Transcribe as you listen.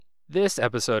This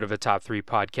episode of a Top 3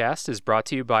 podcast is brought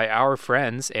to you by our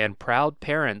friends and proud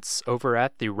parents over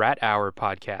at the Rat Hour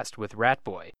podcast with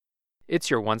Ratboy. It's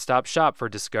your one-stop shop for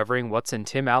discovering what's in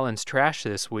Tim Allen's trash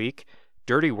this week,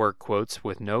 dirty work quotes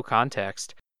with no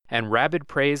context, and rabid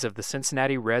praise of the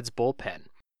Cincinnati Reds bullpen.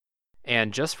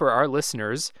 And just for our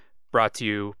listeners, brought to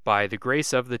you by the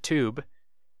grace of the tube,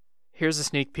 here's a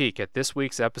sneak peek at this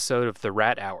week's episode of the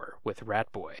Rat Hour with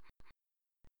Ratboy.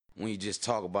 When you just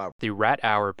talk about The Rat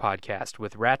Hour podcast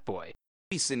with Ratboy.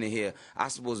 we sitting here, I'm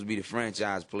supposed to be the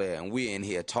franchise player, and we're in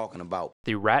here talking about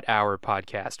The Rat Hour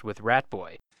podcast with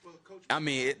Ratboy. I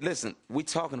mean, listen, we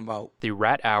talking about The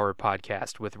Rat Hour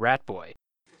podcast with Ratboy.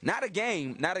 not a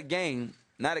game.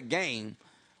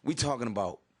 We talking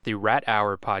about The Rat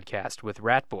Hour podcast with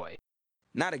Ratboy.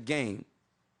 not a game,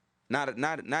 not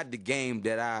the game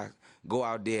that I go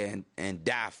out there and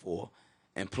die for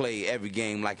and play every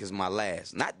game like it's my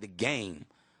last. Not the game.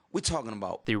 We talking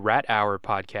about The Rat Hour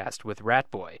podcast with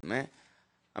Ratboy. man.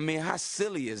 I mean, how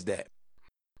silly is that?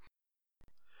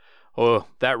 Oh,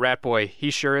 that Ratboy,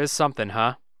 he sure is something,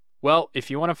 huh? Well,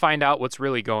 if you want to find out what's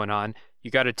really going on,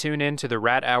 you got to tune in to The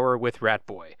Rat Hour with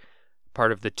Ratboy,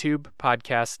 part of the Tube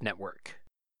Podcast Network.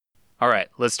 All right,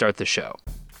 let's start the show.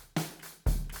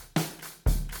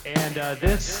 And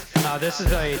this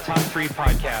is a top 3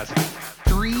 podcast.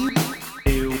 3,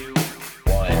 2,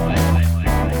 1.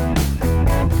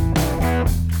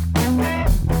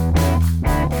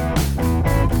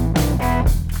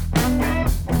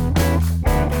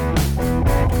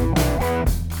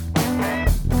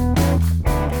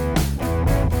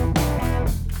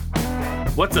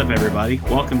 What's up, everybody?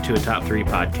 Welcome to a Top 3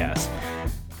 podcast.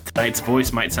 Tonight's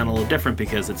voice might sound a little different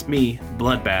because it's me,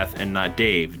 Bloodbath, and not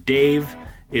Dave. Dave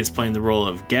is playing the role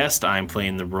of guest. I'm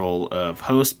playing the role of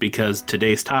host because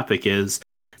today's topic is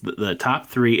the top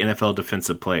 3 NFL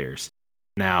defensive players.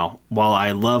 Now, while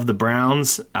I love the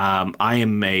Browns, I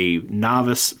am a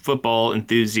novice football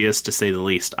enthusiast, to say the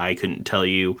least. I couldn't tell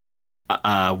you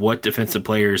what defensive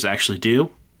players actually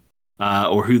do.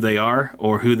 Or who they are,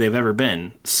 or who they've ever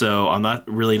been. So I'm not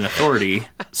really an authority.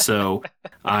 So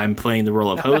I'm playing the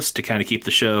role of host to kind of keep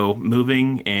the show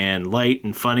moving and light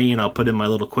and funny, and I'll put in my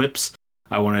little quips.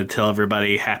 I want to tell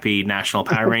everybody happy National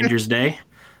Power Rangers Day,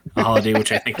 a holiday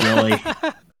which I think we only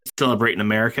celebrate in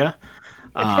America.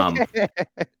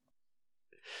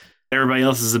 Everybody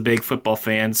else is a big football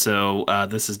fan, so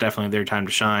this is definitely their time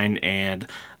to shine, and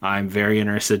I'm very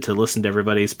interested to listen to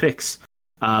everybody's picks.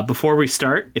 Before we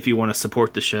start, if you want to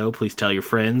support the show, please tell your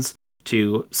friends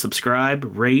to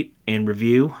subscribe, rate, and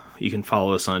review. You can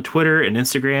follow us on Twitter and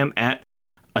Instagram at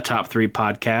a Top 3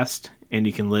 podcast, and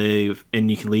you can leave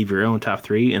your own top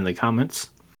 3 in the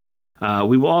comments.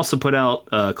 We will also put out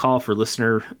a call for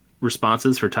listener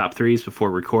responses for top 3s before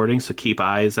recording, so keep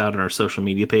eyes out on our social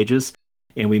media pages,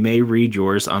 and we may read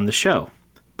yours on the show.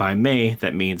 By may,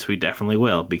 that means we definitely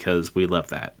will, because we love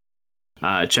that.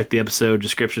 Check the episode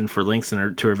description for links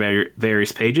to our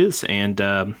various pages, and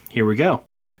here we go.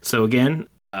 So again,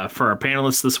 for our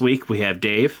panelists this week, we have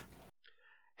Dave.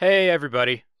 Hey,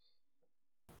 everybody.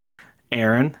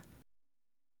 Aaron.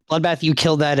 Bloodbath, you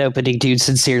killed that opening, dude.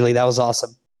 Sincerely, that was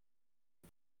awesome.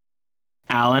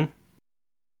 Alan.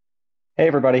 Hey,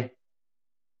 everybody.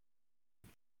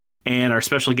 And our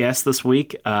special guest this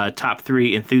week, top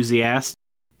 3 enthusiast,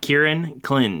 Kieran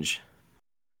Klinge.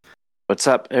 What's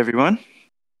up, everyone?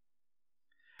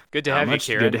 Good to have you,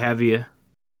 Kieran. Good to have you.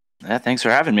 Yeah, thanks for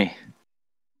having me.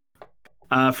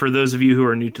 For those of you who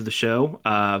are new to the show,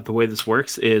 the way this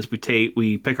works is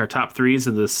we pick our top 3s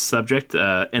of this subject,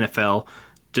 NFL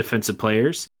defensive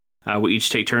players. We each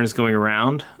take turns going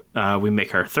around. We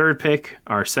make our third pick,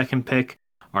 our second pick,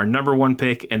 our number 1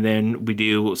 pick, and then we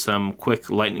do some quick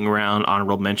lightning round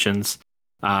honorable mentions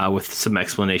with some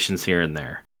explanations here and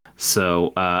there.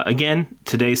 So, again,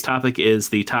 today's topic is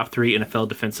the top 3 NFL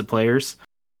defensive players.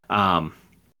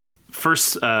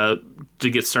 First, to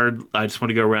get started, I just want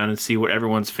to go around and see what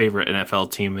everyone's favorite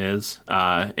NFL team is,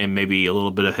 and maybe a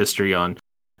little bit of history on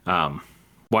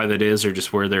why that is, or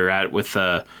just where they're at with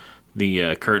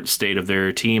the current state of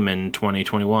their team in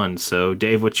 2021. So,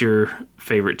 Dave, what's your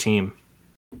favorite team?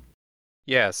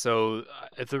 Yeah, so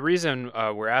the reason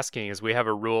we're asking is we have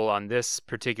a rule on this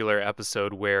particular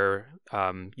episode where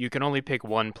you can only pick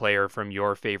one player from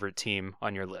your favorite team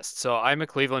on your list. So I'm a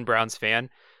Cleveland Browns fan.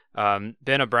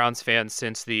 Been a Browns fan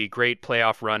since the great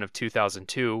playoff run of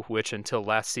 2002, which until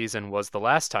last season was the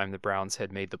last time the Browns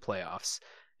had made the playoffs.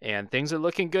 And things are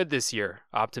looking good this year.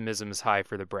 Optimism is high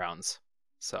for the Browns.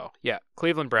 So, yeah,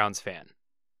 Cleveland Browns fan.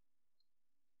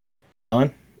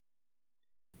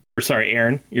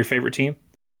 Aaron, your favorite team?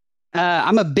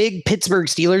 I'm a big Pittsburgh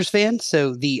Steelers fan,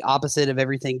 so the opposite of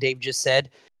everything Dave just said.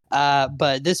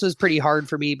 But this was pretty hard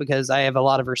for me because I have a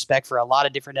lot of respect for a lot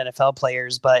of different NFL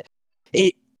players. But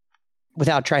it,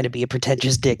 without trying to be a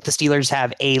pretentious dick, the Steelers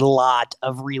have a lot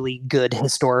of really good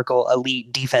historical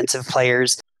elite defensive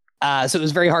players. So it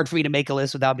was very hard for me to make a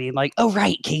list without being like, oh,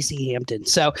 right, Casey Hampton.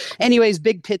 So anyways,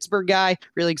 big Pittsburgh guy.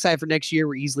 Really excited for next year.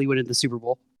 We're easily winning the Super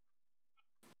Bowl.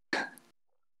 If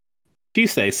you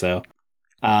say so.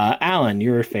 Alan,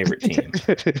 your favorite team?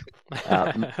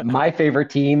 My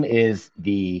favorite team is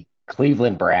the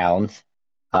Cleveland Browns.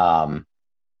 Aaron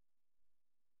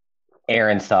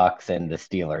sucks and the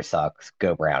Steelers sucks.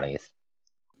 Go Brownies.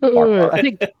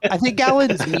 I think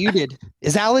Alan's muted.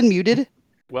 Is Alan muted?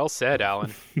 Well said,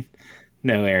 Alan.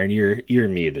 No, Aaron, you're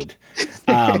muted.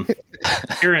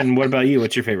 Kieran, what about you?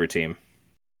 What's your favorite team?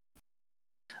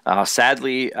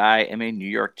 Sadly, I am a New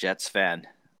York Jets fan.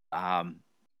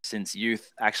 Since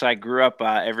youth, actually, I grew up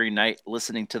every night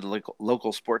listening to the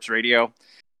local sports radio.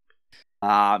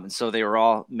 And so they were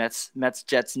all Mets,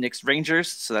 Jets, Knicks,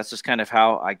 Rangers. So that's just kind of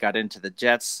how I got into the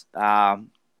Jets.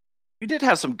 We did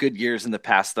have some good years in the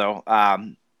past, though.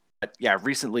 But yeah,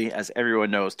 recently, as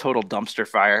everyone knows, total dumpster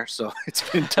fire. So it's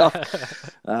been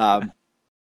tough. Yeah,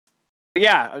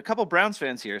 a couple Browns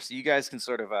fans here, so you guys can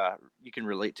sort of you can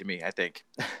relate to me, I think.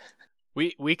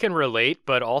 We can relate,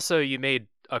 but also you made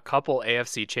a couple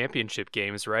AFC Championship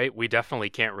games, right? We definitely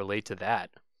can't relate to that.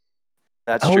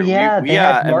 That's true. Yeah,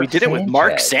 and we did it with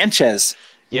Mark Sanchez.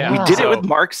 Yeah, we did it with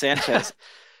Mark Sanchez.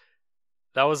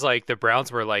 That was like the Browns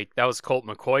were like that was Colt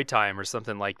McCoy time or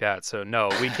something like that. So no,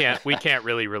 we can't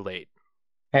really relate.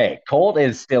 Hey, Colt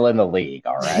is still in the league,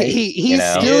 all right? He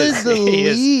still is the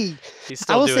league. He's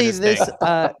still I will doing say his this,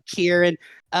 thing. Kieran.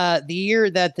 The year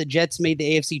that the Jets made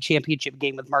the AFC Championship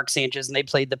game with Mark Sanchez and they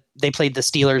played the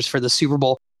Steelers for the Super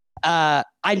Bowl, I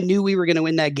knew we were going to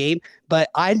win that game, but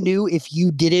I knew if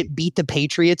you didn't beat the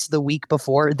Patriots the week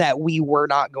before that we were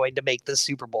not going to make the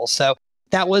Super Bowl. So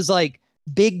that was like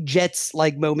big Jets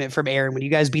like moment from Aaron. When you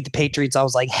guys beat the Patriots, I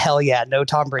was like, hell yeah, no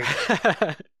Tom Brady.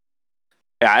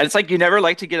 Yeah, it's like you never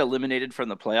like to get eliminated from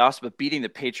the playoffs, but beating the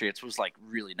Patriots was like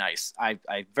really nice. I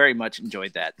very much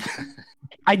enjoyed that.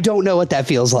 I don't know what that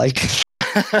feels like.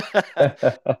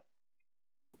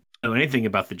 Know anything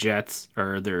about the Jets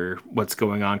or what's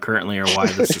going on currently or why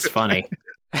this is funny.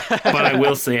 But I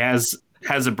will say, as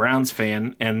a Browns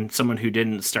fan and someone who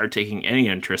didn't start taking any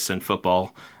interest in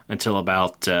football until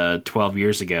about 12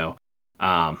 years ago,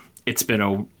 it's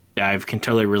been I can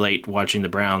totally relate watching the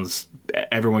Browns.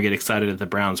 Everyone get excited that the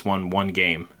Browns won one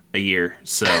game a year.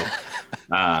 So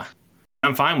I'm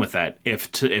fine with that.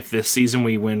 If this season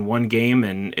we win one game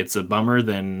and it's a bummer,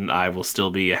 then I will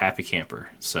still be a happy camper.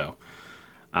 So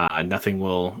nothing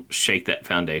will shake that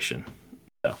foundation.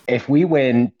 So. If we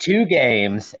win 2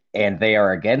 games and they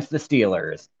are against the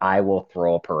Steelers, I will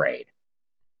throw a parade.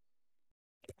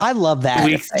 I love that.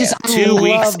 2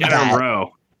 weeks in a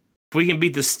row. If we can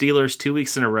beat the Steelers 2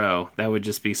 weeks in a row, that would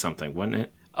just be something, wouldn't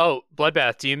it? Oh,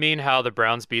 Bloodbath, do you mean how the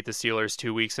Browns beat the Steelers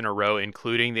 2 weeks in a row,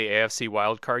 including the AFC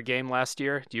wildcard game last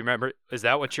year? Do you remember? Is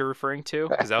that what you're referring to?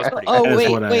 Because that was pretty Oh, good. wait.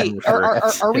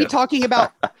 Are we talking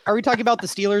about the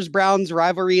Steelers Browns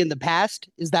rivalry in the past?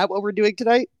 Is that what we're doing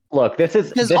tonight? Look,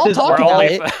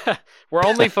 We're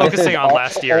only focusing on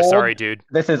last year. Sorry, dude.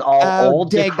 This is all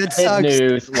old decrepit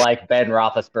news like Ben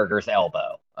Roethlisberger's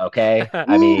elbow, okay?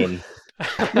 I mean...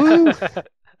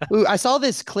 Ooh, I saw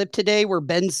this clip today where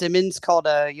Ben Simmons called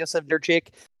Yosef Nurkic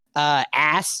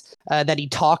ass, that he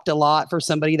talked a lot for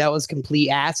somebody that was complete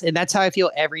ass. And that's how I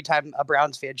feel every time a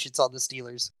Browns fan shits on the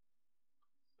Steelers.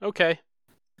 Okay.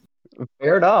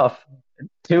 Fair enough.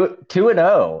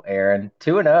 2-0, Aaron.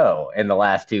 2-0 in the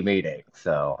last 2 meetings.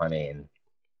 So, I mean...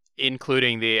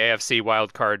 Including the AFC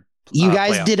wildcard. You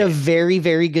guys did a very,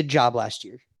 very good job last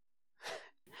year.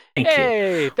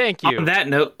 Thank you. On that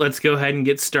note, let's go ahead and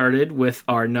get started with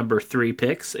our number 3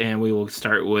 picks, and we will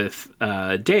start with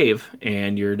Dave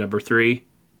and your number 3.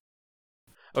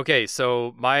 Okay,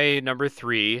 so my number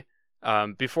 3.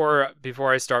 Before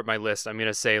I start my list, I'm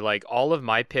gonna say like all of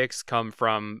my picks come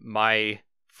from my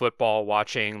football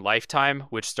watching lifetime,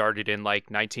 which started in like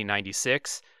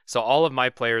 1996. So all of my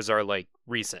players are like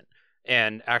recent,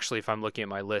 and actually, if I'm looking at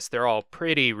my list, they're all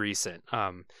pretty recent.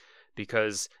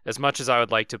 Because as much as I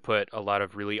would like to put a lot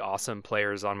of really awesome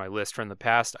players on my list from the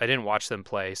past, I didn't watch them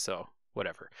play, so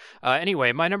whatever.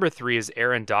 Anyway, my number 3 is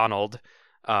Aaron Donald,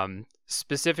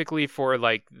 specifically for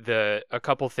like a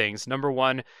couple things. Number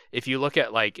 1, if you look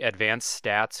at like advanced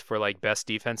stats for like best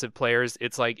defensive players,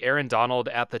 it's like Aaron Donald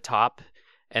at the top,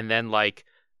 and then like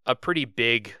a pretty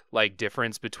big like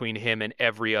difference between him and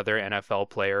every other NFL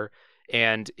player.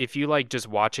 And if you like just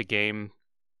watch a game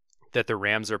that the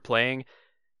Rams are playing,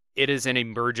 it is an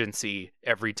emergency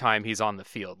every time he's on the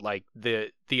field. Like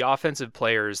the offensive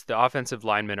players, the offensive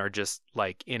linemen are just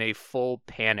like in a full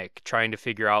panic trying to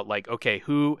figure out like, okay,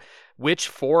 which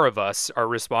four of us are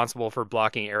responsible for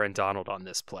blocking Aaron Donald on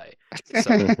this play.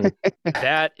 So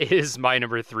that is my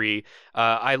number 3.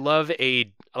 I love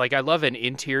an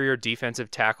interior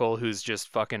defensive tackle who's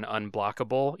just fucking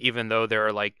unblockable, even though there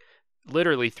are like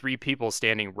literally 3 people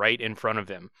standing right in front of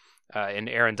him. And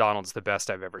Aaron Donald's the best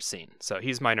I've ever seen. So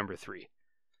he's my number 3.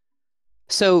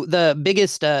 So the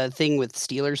biggest thing with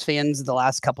Steelers fans the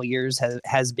last couple years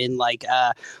has been like,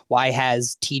 why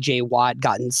has TJ Watt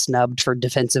gotten snubbed for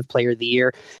Defensive Player of the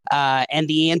Year? And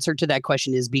the answer to that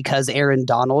question is because Aaron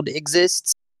Donald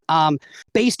exists.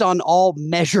 Based on all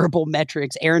measurable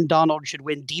metrics, Aaron Donald should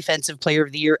win Defensive Player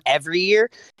of the Year every year,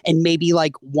 and maybe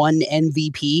like one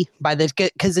MVP by this,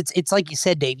 because it's like you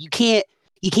said, Dave. You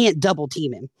can't double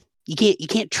team him. You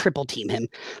can't triple team him.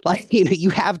 Like, you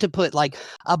have to put like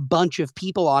a bunch of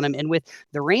people on him. And with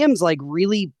the Rams, like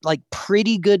really like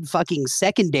pretty good fucking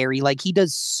secondary, like he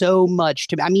does so much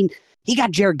I mean, he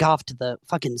got Jared Goff to the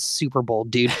fucking Super Bowl,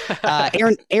 dude.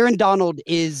 Aaron Donald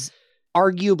is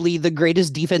arguably the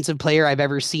greatest defensive player I've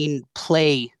ever seen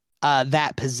play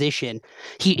that position.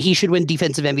 He should win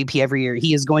defensive MVP every year.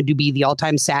 He is going to be the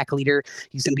all-time sack leader.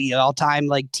 He's going to be the all-time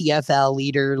like TFL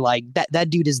leader. Like that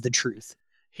dude is the truth.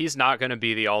 He's not going to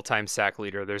be the all-time sack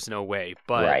leader. There's no way.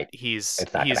 But right. he's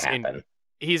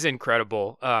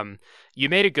incredible. You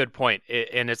made a good point,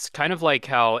 and it's kind of like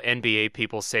how NBA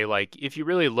people say, like, if you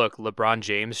really look, LeBron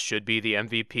James should be the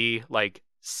MVP like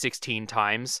 16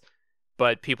 times,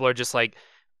 but people are just like,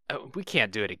 oh, we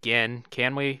can't do it again,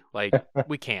 can we? Like,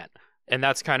 we can't. And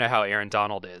that's kind of how Aaron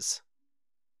Donald is.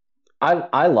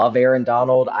 I love Aaron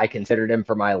Donald. I considered him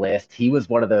for my list. He was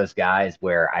one of those guys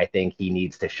where I think he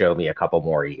needs to show me a couple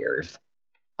more years.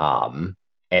 And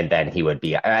then he would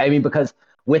be, I mean, because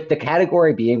with the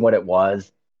category being what it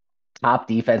was, top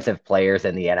defensive players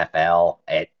in the NFL,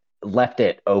 it left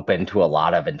it open to a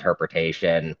lot of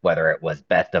interpretation, whether it was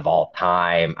best of all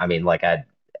time. I mean, like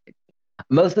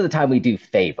most of the time we do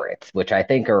favorites, which I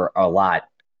think are a lot,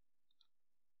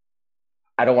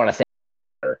 I don't want to say,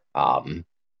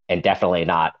 and definitely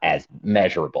not as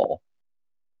measurable.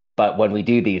 But when we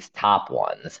do these top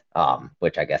ones,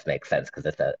 which I guess makes sense because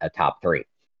it's a top 3,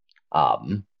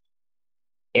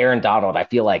 Aaron Donald, I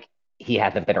feel like he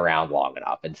hasn't been around long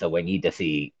enough. And so we need to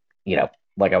see,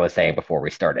 like I was saying before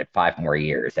we started, 5 more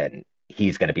years, and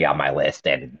he's going to be on my list.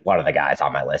 And one of the guys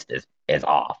on my list is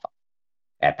off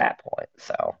at that point.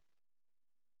 So,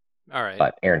 all right.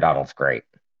 But Aaron Donald's great.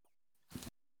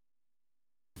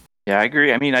 Yeah, I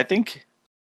agree. I mean, I think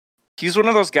he's one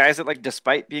of those guys that, like,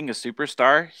 despite being a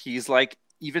superstar, he's like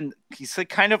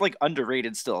kind of like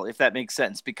underrated still, if that makes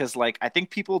sense, because like I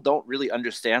think people don't really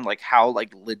understand like how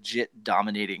like legit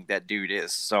dominating that dude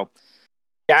is. So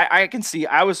yeah, I can see.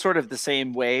 I was sort of the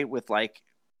same way with like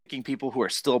picking people who are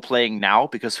still playing now,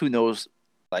 because who knows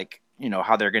like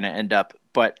how they're going to end up.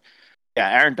 But yeah,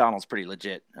 Aaron Donald's pretty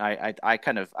legit. I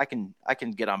can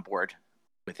get on board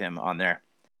with him on there.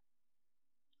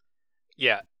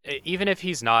 Yeah, even if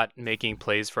he's not making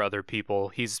plays for other people,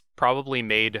 he's probably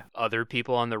made other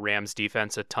people on the Rams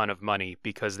defense a ton of money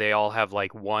because they all have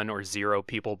like 1 or 0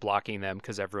 people blocking them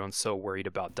because everyone's so worried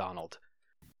about Donald.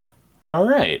 All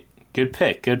right. Good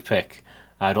pick.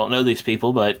 I don't know these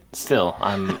people, but still,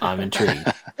 I'm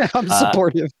intrigued. I'm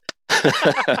supportive.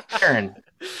 Kieran,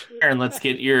 let's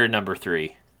get your number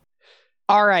 3.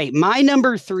 All right, my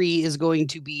number 3 is going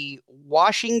to be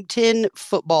Washington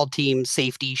football team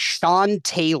safety Sean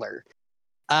Taylor.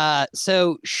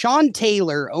 So Sean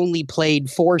Taylor only played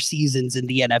 4 seasons in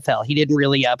the NFL. He didn't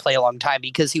really play a long time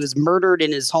because he was murdered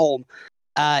in his home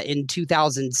in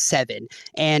 2007,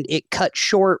 and it cut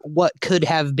short what could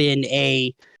have been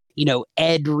a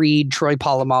Ed Reed, Troy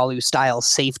Polamalu style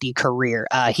safety career.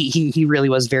 He really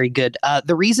was very good.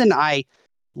 The reason I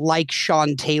like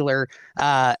Sean Taylor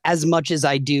as much as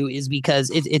I do is because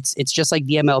it's just like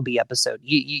the MLB episode.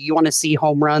 You want to see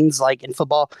home runs like in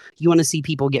football. You want to see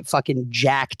people get fucking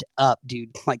jacked up,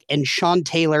 dude. Like, and Sean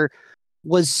Taylor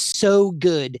was so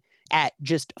good at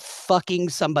just fucking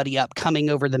somebody up coming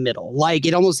over the middle. Like,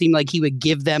 it almost seemed like he would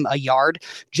give them a yard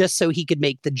just so he could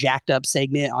make the jacked up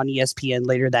segment on ESPN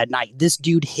later that night. This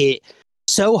dude hit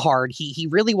so hard. He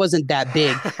really wasn't that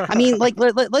big. I mean, like,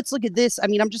 let's look at this. I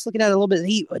mean, I'm just looking at it a little bit.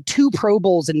 He 2 Pro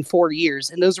Bowls in 4 years,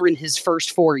 and those were in his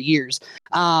first 4 years.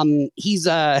 He's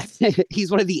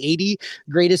he's one of the 80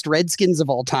 greatest Redskins of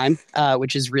all time,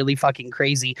 which is really fucking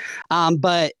crazy.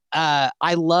 But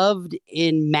I loved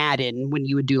in Madden when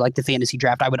you would do like the fantasy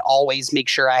draft, I would always make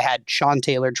sure I had Sean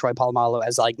Taylor, Troy Polamalu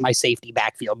as like my safety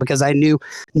backfield because I knew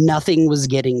nothing was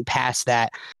getting past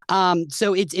that.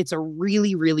 So it's a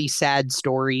really, really sad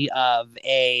story of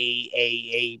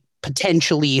a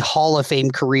potentially Hall of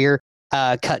Fame career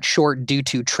cut short due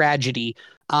to tragedy.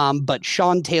 But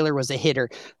Sean Taylor was a hitter.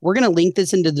 We're gonna link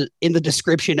this in the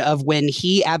description of when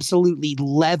he absolutely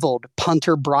leveled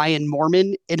punter Brian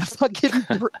Mormon in a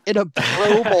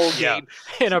Pro Bowl game.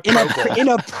 In a Pro Bowl. In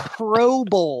a Pro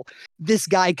Bowl, this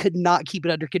guy could not keep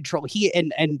it under control.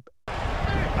 And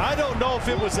I don't know if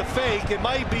it was a fake. It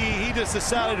might be he just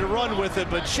decided to run with it.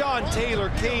 But Sean Taylor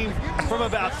came from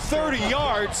about 30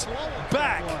 yards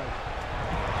back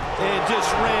and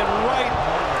just ran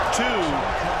right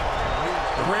to.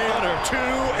 Ran or two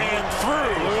and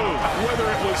through. Whether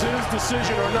it was his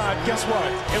decision or not, guess what?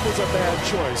 It was a bad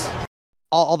choice.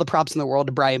 All the props in the world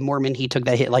to Brian Mormon. He took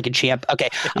that hit like a champ. Okay,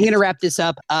 I'm going to wrap this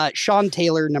up. Sean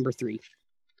Taylor, number 3.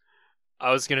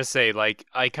 I was going to say, like,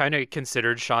 I kind of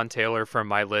considered Sean Taylor from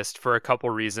my list for a couple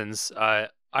reasons. I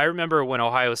remember when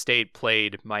Ohio State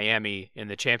played Miami in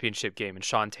the championship game, and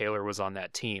Sean Taylor was on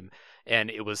that team, and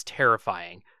it was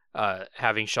terrifying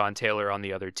having Sean Taylor on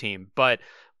the other team. But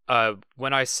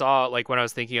when I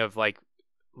was thinking of like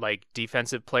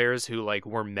defensive players who like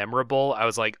were memorable, I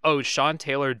was like, oh, Sean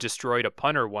Taylor destroyed a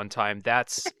punter one time.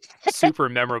 That's super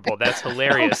memorable. That's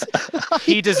hilarious.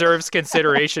 He deserves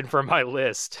consideration for my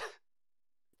list.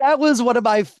 That was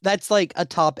that's like a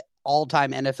top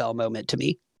all-time NFL moment to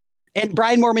me. And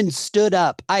Brian Mormon stood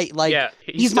up.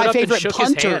 He's my favorite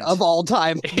punter of all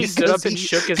time. He stood up and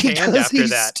shook his hand after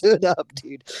that. Stood up,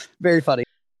 dude. Very funny.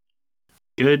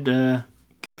 Good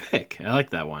pick. I like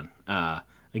that one.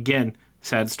 Again,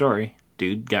 sad story.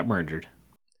 Dude got murdered.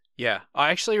 Yeah,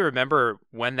 I actually remember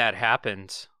when that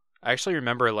happened. I actually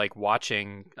remember like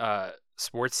watching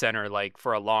Sports Center like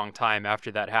for a long time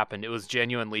after that happened. It was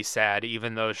genuinely sad,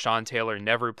 even though Sean Taylor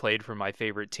never played for my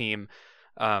favorite team.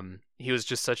 He was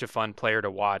just such a fun player to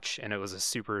watch, and it was a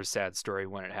super sad story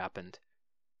when it happened.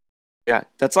 Yeah,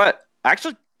 that's what I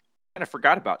actually kind of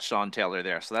forgot about Sean Taylor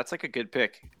there. So that's like a good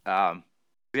pick.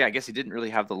 Yeah, I guess he didn't really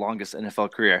have the longest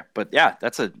NFL career, but yeah, I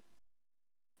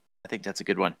think that's a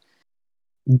good one.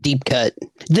 Deep cut.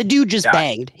 The dude just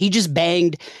banged. He just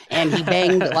banged, and he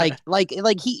banged like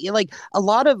a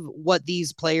lot of what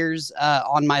these players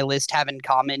on my list have in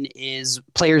common is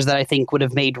players that I think would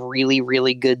have made really,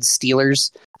 really good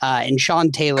Steelers. And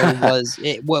Sean Taylor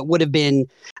what would have been.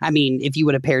 I mean, if you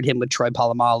would have paired him with Troy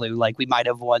Polamalu, like we might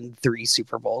have won 3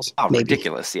 Super Bowls. Oh, maybe.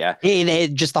 Ridiculous! Yeah,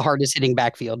 just the hardest hitting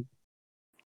backfield.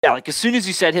 Yeah, like as soon as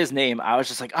you said his name, I was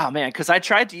just like, oh man, because I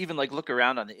tried to even like look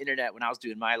around on the internet when I was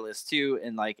doing my list too,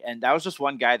 and that was just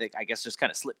one guy that I guess just kind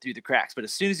of slipped through the cracks. But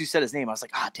as soon as you said his name, I was like,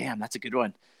 ah, damn, that's a good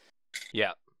one.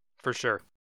 Yeah, for sure.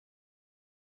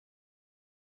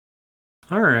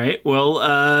 All right,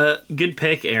 well, good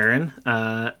pick, Aaron.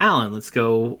 Alan, let's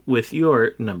go with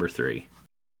your number 3.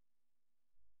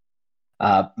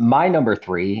 My number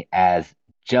 3, as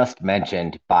just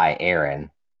mentioned by Aaron,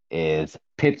 is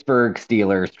Pittsburgh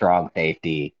Steelers strong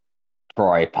safety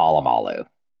Troy Polamalu.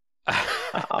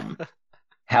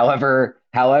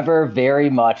 However, very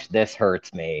much this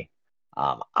hurts me.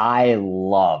 I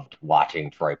loved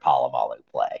watching Troy Polamalu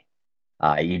play.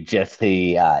 You just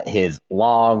see his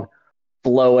long,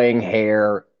 flowing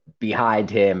hair behind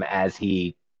him as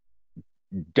he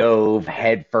dove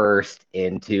headfirst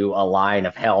into a line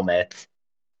of helmets,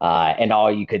 and all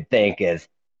you could think is,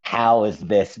 how is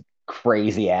this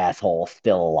crazy asshole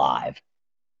still alive?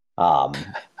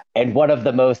 And one of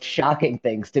the most shocking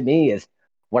things to me is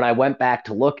when I went back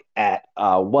to look at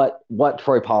what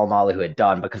Troy Polamalu had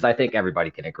done, because I think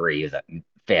everybody can agree he's a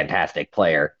fantastic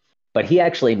player, but he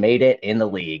actually made it in the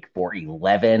league for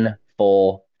 11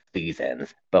 full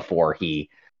seasons before he,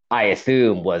 I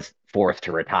assume, was forced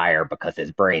to retire because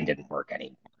his brain didn't work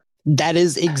anymore. That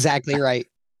is exactly right.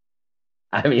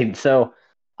 I mean, so,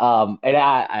 and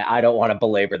I don't want to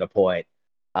belabor the point.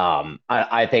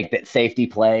 I think that safety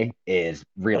play is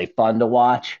really fun to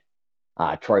watch.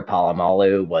 Troy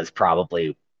Polamalu was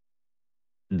probably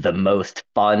the most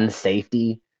fun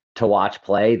safety to watch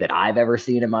play that I've ever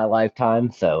seen in my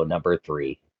lifetime. So number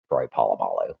 3, Troy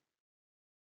Polamalu.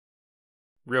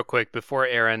 Real quick, before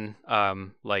Aaron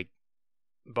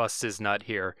busts his nut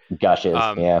here. Gushes,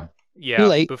 yeah.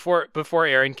 Yeah, before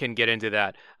Aaron can get into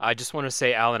that, I just want to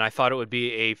say, Alan, I thought it would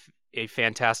be a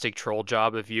fantastic troll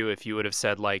job of you if you would have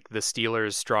said like the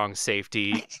Steelers strong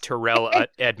safety Terrell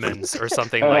Edmonds or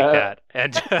something like that,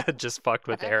 and just fucked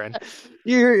with Aaron.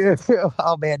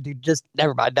 Oh man, dude, just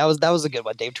never mind. That was a good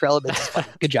one, Dave. Terrell Edmonds is fun.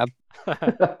 Good job.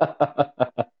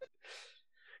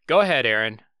 Go ahead,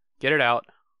 Aaron. Get it out.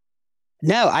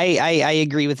 No, I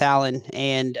agree with Alan,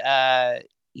 and I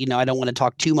don't want to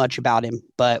talk too much about him,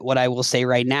 but what I will say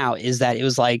right now is that it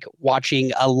was like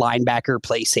watching a linebacker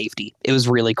play safety. It was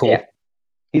really cool. Yeah.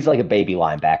 He's like a baby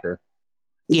linebacker.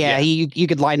 Yeah, you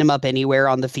could line him up anywhere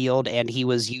on the field, and he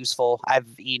was useful.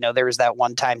 There was that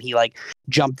one time he like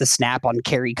jumped the snap on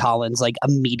Kerry Collins like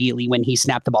immediately when he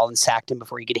snapped the ball and sacked him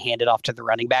before he could hand it off to the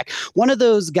running back. One of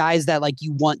those guys that like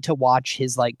you want to watch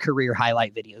his like career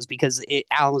highlight videos because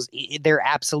they're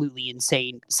absolutely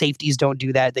insane. Safeties don't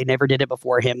do that. They never did it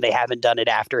before him. They haven't done it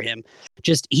after him.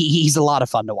 Just he's a lot of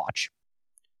fun to watch.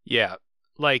 Yeah.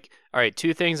 Like, all right,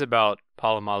 two things about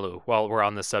Palomalu while we're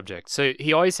on the subject. So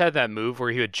he always had that move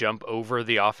where he would jump over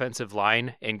the offensive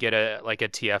line and get a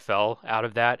TFL out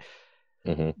of that.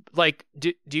 Mm-hmm. Like,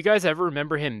 do you guys ever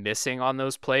remember him missing on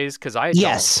those plays? Because I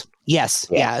Yes.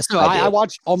 So I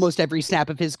watched almost every snap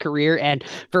of his career, and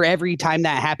for every time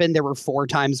that happened, there were 4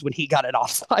 times when he got an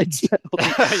offsides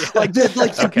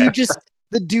penalty.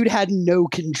 The dude had no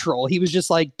control. He was just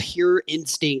like pure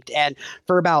instinct. And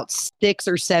for about 6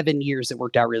 or 7 years, it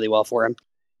worked out really well for him.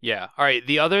 Yeah. All right.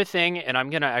 The other thing, and I'm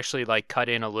going to actually like cut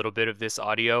in a little bit of this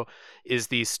audio, is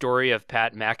the story of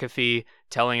Pat McAfee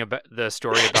telling about the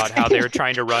story about how they were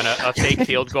trying to run a fake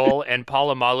field goal, and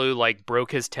Palomalu like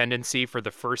broke his tendency for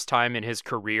the first time in his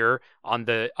career on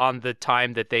the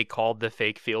time that they called the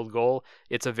fake field goal.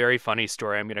 It's a very funny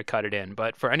story. I'm going to cut it in.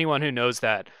 But for anyone who knows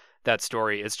that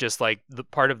story, it's just like the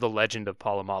part of the legend of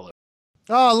Palomalu.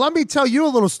 Let me tell you a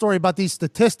little story about these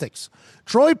statistics.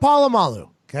 Troy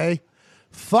Polamalu, okay?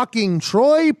 Fucking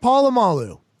Troy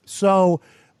Polamalu. So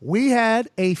we had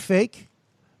a fake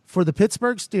for the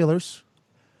Pittsburgh Steelers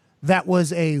that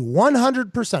was a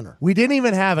 100%er. We didn't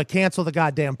even have a cancel the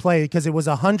goddamn play because it was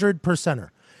a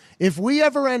 100%er. If we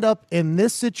ever end up in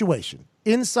this situation,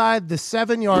 inside the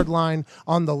 7-yard line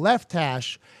on the left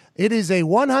hash, it is a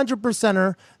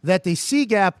 100%er that the C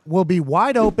gap will be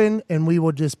wide open and we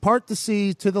will just part the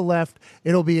C to the left.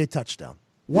 It'll be a touchdown.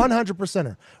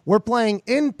 100%er. We're playing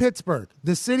in Pittsburgh,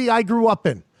 the city I grew up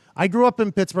in. I grew up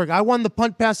in Pittsburgh. I won the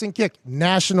punt, pass, and kick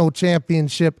national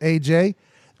championship, AJ.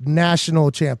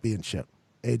 National championship,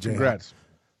 AJ. Congrats.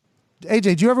 AJ,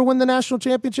 did you ever win the national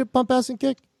championship, punt, pass, and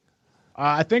kick?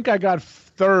 I think I got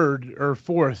 3rd or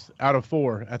 4th out of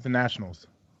 4 at the Nationals.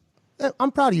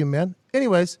 I'm proud of you, man.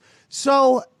 Anyways,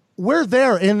 so we're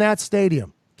there in that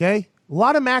stadium, okay? A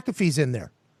lot of McAfee's in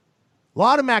there. A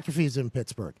lot of McAfee's in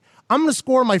Pittsburgh. I'm going to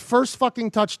score my first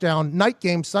fucking touchdown, night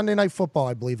game, Sunday Night Football,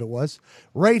 I believe it was,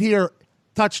 right here,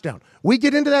 touchdown. We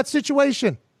get into that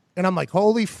situation, and I'm like,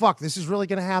 holy fuck, this is really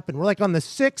going to happen. We're like on the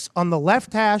 6, on the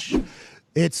left hash.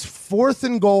 It's 4th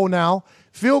and goal now.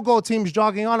 Field goal team's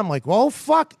jogging on. I'm like, well,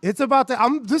 fuck, it's about to,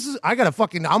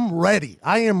 I'm ready.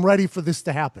 I am ready for this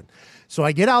to happen. So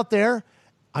I get out there.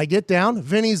 I get down.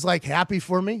 Vinny's like happy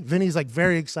for me. Vinny's like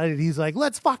very excited. He's like,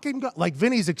 let's fucking go. Like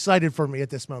Vinny's excited for me at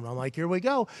this moment. I'm like, here we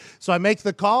go. So I make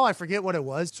the call. I forget what it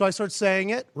was. So I start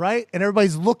saying it, right? And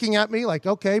everybody's looking at me like,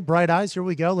 okay, bright eyes. Here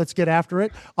we go. Let's get after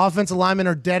it. Offensive linemen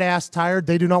are dead ass tired.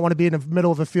 They do not want to be in the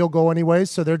middle of a field goal anyways.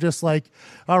 So they're just like,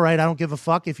 all right, I don't give a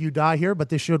fuck if you die here, but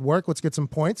this should work. Let's get some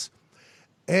points.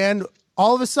 And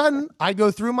all of a sudden, I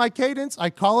go through my cadence, I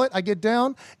call it, I get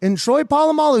down, and Troy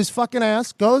Polamalu's fucking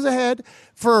ass goes ahead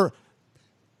for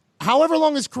however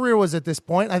long his career was at this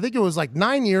point. I think it was like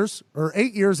 9 years or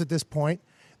 8 years at this point.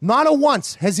 Not a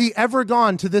once has he ever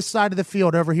gone to this side of the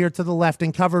field over here to the left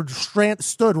and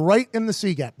stood right in the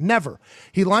C gap. Never.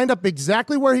 He lined up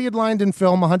exactly where he had lined in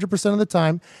film 100% of the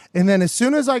time. And then as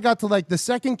soon as I got to like the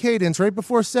second cadence right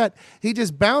before set, he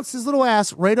just bounced his little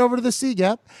ass right over to the C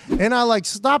gap. And I like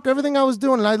stopped everything I was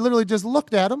doing. And I literally just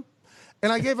looked at him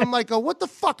and I gave him like what the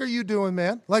fuck are you doing,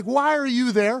 man? Like, why are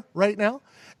you there right now?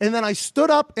 And then I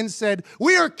stood up and said,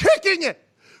 we are kicking it.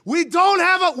 We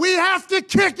have to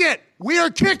kick it. We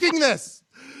are kicking this.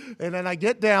 And then I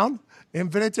get down, and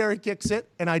Vinatieri kicks it,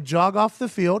 and I jog off the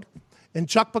field, and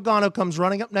Chuck Pagano comes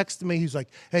running up next to me. He's like,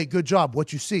 hey, good job.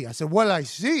 What you see? I said, what did I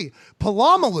see?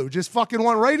 Polamalu just fucking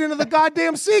went right into the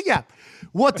goddamn C gap.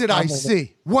 What did I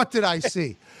see? What did I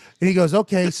see? And he goes,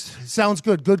 okay, sounds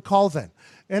good. Good call then.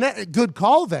 Good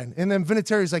call then. And then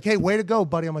Vinatieri's like, hey, way to go,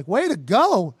 buddy. I'm like, way to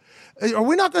go? Are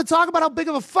we not going to talk about how big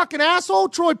of a fucking asshole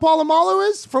Troy Polamalu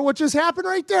is for what just happened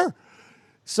right there?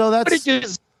 So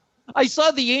that's... I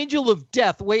saw the angel of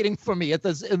death waiting for me in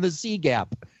the C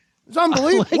gap. It's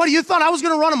unbelievable. What, you thought I was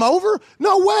going to run him over?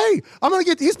 No way.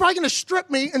 He's probably going to strip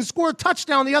me and score a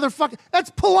touchdown the other fucking... That's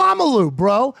Polamalu,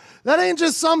 bro. That ain't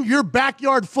just your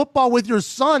backyard football with your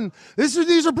son.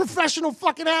 These are professional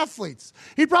fucking athletes.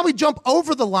 He'd probably jump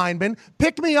over the lineman,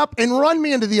 pick me up, and run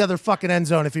me into the other fucking end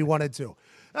zone if he wanted to.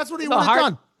 That's what he would have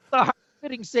done. The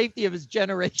hard-hitting safety of his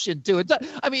generation, too.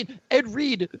 I mean, Ed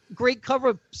Reed, great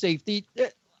cover safety.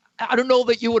 I don't know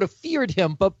that you would have feared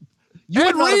him, but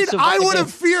Ed Reed, I would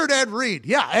have feared Ed Reed.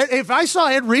 Yeah, if I saw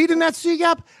Ed Reed in that C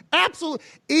gap, absolutely.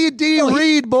 E.D.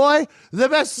 Reed, boy, the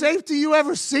best safety you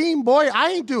ever seen, boy.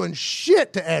 I ain't doing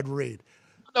shit to Ed Reed.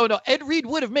 No, Ed Reed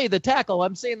would have made the tackle.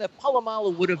 I'm saying that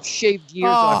Polamalu would have shaved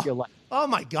years off your life. Oh,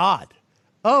 my God.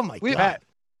 God.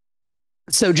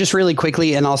 So just really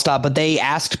quickly, and I'll stop, but they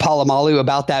asked Polamalu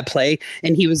about that play,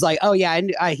 and he was like, oh, yeah,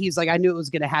 he's like, I knew it was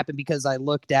going to happen because I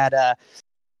looked at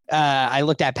Pat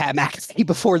McAfee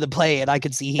before the play, and I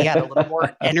could see he had a little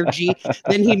more energy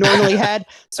than he normally had,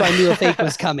 so I knew a fake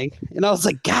was coming. And I was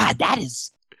like, God, that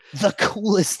is the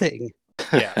coolest thing.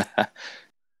 Yeah.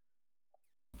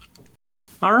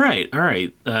 All right.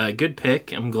 Good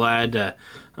pick. I'm glad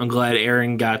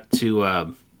Aaron got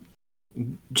to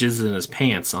jizz in his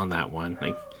pants on that one.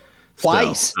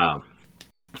 Twice.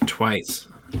 Twice.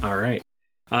 All right.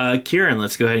 Kieran,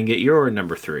 let's go ahead and get your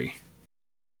number 3.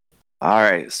 All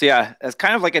right. So yeah, as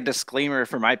kind of like a disclaimer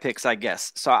for my picks, I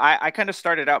guess. So I kind of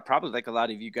started out probably like a lot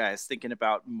of you guys thinking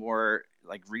about more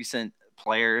like recent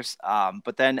players.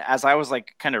 But then as I was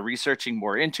like kind of researching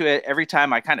more into it, every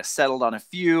time I kind of settled on a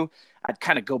few, I'd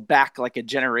kind of go back like a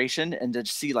generation and to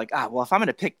see like, well, if I'm going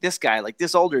to pick this guy, like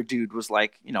this older dude was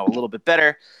like, a little bit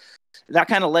better. That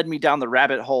kind of led me down the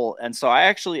rabbit hole. And so I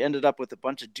actually ended up with a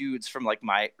bunch of dudes from like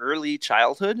my early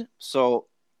childhood. So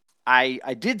I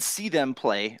did see them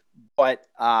play, but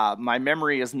my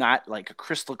memory is not like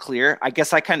crystal clear. I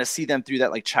guess I kind of see them through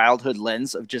that like childhood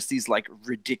lens of just these like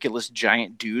ridiculous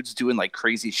giant dudes doing like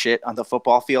crazy shit on the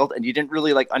football field. And you didn't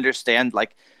really like understand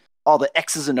like all the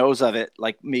X's and O's of it,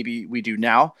 like maybe we do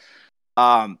now.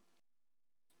 But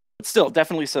still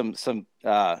definitely some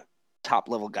top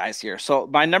level guys here. So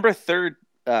my number 3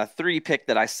 pick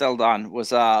that I settled on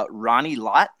was Ronnie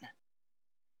Lott,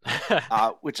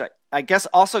 which I guess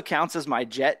also counts as my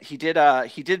Jet. He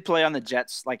did play on the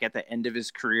Jets like at the end of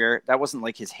his career. That wasn't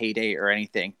like his heyday or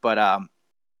anything, but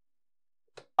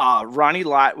Ronnie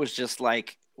Lott was just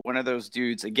like one of those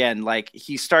dudes. Again, like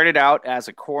he started out as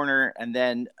a corner and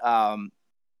then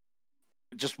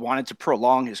just wanted to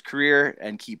prolong his career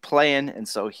and keep playing. And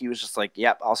so he was just like,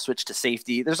 yep, I'll switch to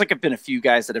safety. There's like been a few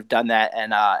guys that have done that.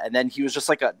 And then he was just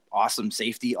like an awesome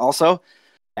safety also.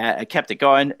 I kept it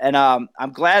going. And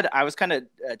I'm glad I was kind of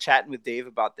chatting with Dave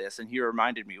about this. And he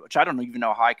reminded me, which I don't even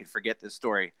know how I could forget this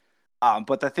story.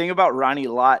 But the thing about Ronnie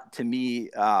Lott to me,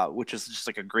 which is just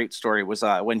like a great story, was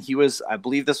when he was, I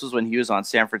believe this was when he was on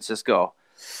San Francisco,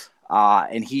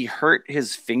 and he hurt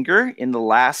his finger in the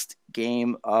last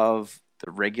game of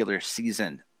the regular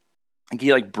season. And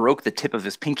he like broke the tip of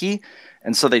his pinky.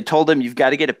 And so they told him, you've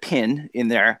got to get a pin in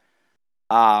there.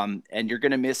 And you're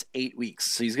going to miss 8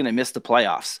 weeks. So he's going to miss the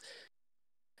playoffs.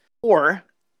 Or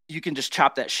you can just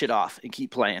chop that shit off and keep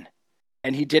playing.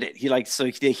 And he did it. He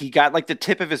got like the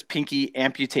tip of his pinky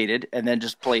amputated and then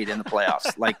just played in the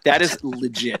playoffs. Like that is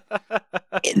legit.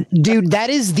 Dude,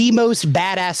 that is the most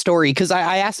badass story. Because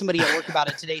I asked somebody at work about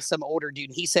it today, some older dude,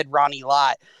 and he said Ronnie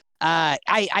Lott.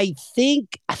 I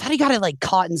thought he got it like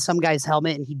caught in some guy's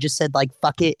helmet and he just said like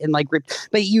fuck it and like ripped,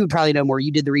 but you would probably know more,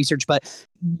 you did the research, but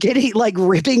getting like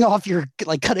cutting off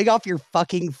your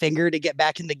fucking finger to get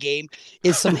back in the game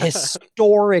is some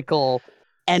historical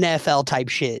NFL type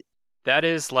shit. That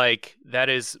is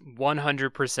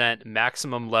 100%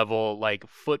 maximum level like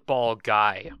football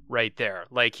guy right there.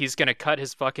 Like he's gonna cut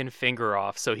his fucking finger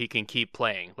off so he can keep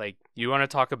playing. Like you want to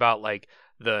talk about like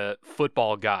the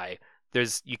football guy.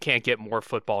 You can't get more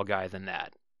football guy than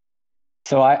that.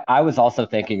 So I was also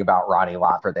thinking about Ronnie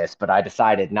Lott for this, but I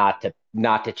decided not to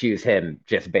choose him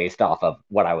just based off of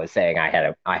what I was saying.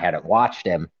 I hadn't watched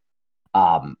him,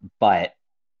 but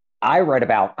I read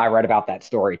about that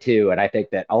story too, and I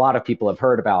think that a lot of people have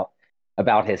heard about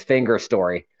his finger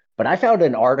story. But I found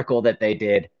an article that they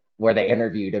did where they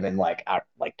interviewed him in like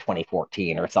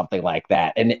 2014 or something like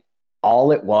that, and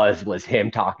all it was him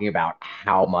talking about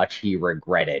how much he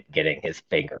regretted getting his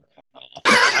finger.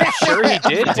 I'm sure he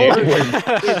did, dude.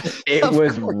 It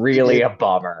was really a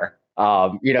bummer.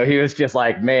 He was just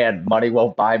like, man, money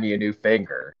won't buy me a new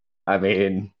finger. I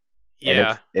mean,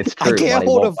 yeah, it's true. Money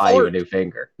won't buy you a new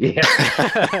finger. Yeah.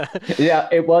 Yeah,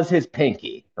 it was his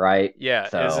pinky, right? Yeah,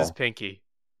 it was his pinky.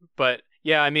 But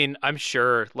yeah, I mean, I'm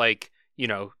sure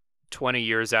 20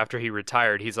 years after he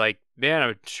retired, he's like, man,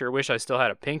 I sure wish I still had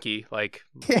a pinky. Like,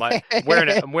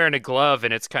 I'm wearing a glove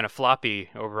and it's kind of floppy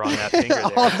over on that finger there.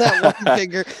 On that one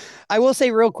finger. I will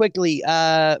say real quickly,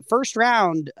 first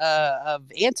round of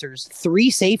answers,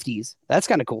 3 safeties. That's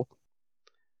kind of cool.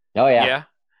 Oh, yeah. Yeah.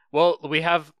 Well, we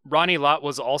have Ronnie Lott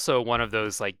was also one of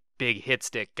those like big hit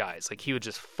stick guys. Like he would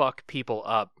just fuck people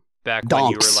up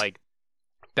Donks.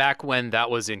 back when that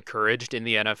was encouraged in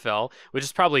the NFL, which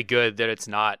is probably good that it's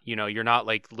not, you're not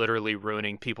like literally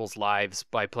ruining people's lives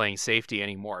by playing safety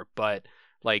anymore. But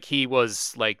he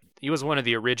was one of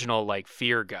the original like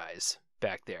fear guys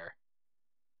back there.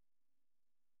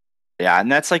 Yeah,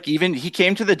 and that's like even he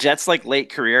came to the Jets like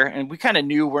late career, and we kind of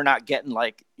knew we're not getting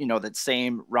like, that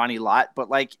same Ronnie Lott, but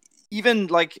like even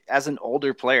like as an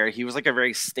older player, he was like a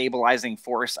very stabilizing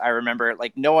force. I remember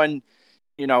like no one,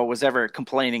 was ever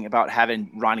complaining about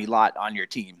having Ronnie Lott on your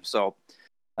team. So,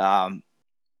 yeah,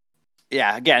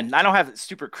 again, I don't have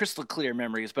super crystal clear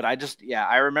memories, but I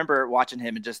remember watching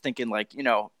him and just thinking like,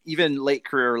 even late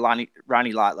career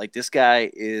Ronnie Lott, like this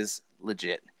guy is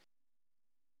legit.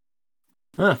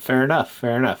 Fair enough.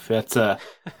 That's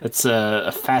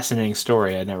a fascinating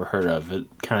story I'd never heard of. It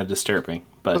kind of disturbing,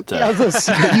 but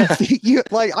Yeah, you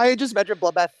like I just imagine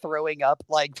Bloodbath throwing up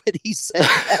like when he said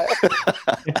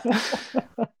that.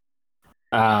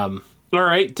 all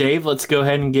right, Dave, let's go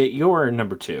ahead and get your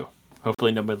number 2.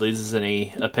 Hopefully nobody loses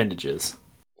any appendages.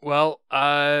 Well,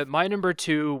 my number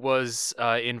 2 was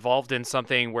involved in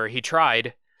something where he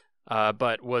tried,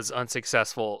 but was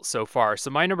unsuccessful so far.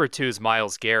 So my number 2 is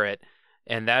Myles Garrett.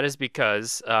 And that is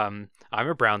because I'm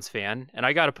a Browns fan, and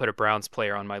I got to put a Browns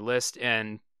player on my list.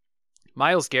 And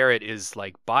Myles Garrett is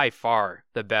like by far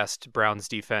the best Browns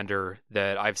defender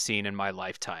that I've seen in my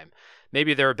lifetime.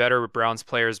 Maybe there were better Browns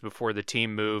players before the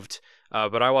team moved,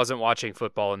 but I wasn't watching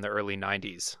football in the early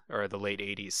 90s or the late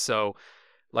 80s. So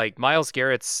like Myles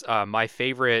Garrett's my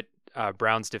favorite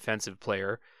Browns defensive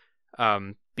player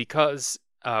because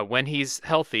when he's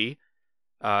healthy,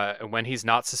 when he's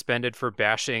not suspended for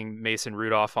bashing Mason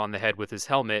Rudolph on the head with his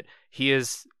helmet, he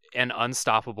is an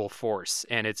unstoppable force.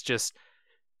 And it's just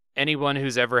anyone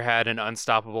who's ever had an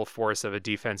unstoppable force of a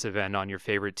defensive end on your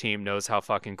favorite team knows how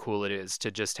fucking cool it is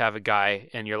to just have a guy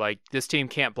and you're like, this team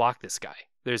can't block this guy.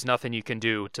 There's nothing you can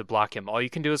do to block him. All you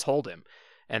can do is hold him.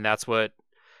 And that's what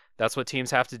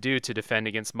teams have to do to defend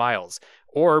against Myles,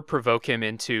 or provoke him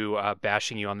into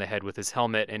bashing you on the head with his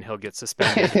helmet, and he'll get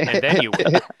suspended, and then you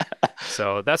win.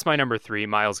 So that's my number 3,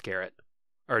 Myles Garrett,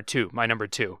 or 2, my number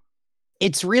 2.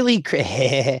 It's really,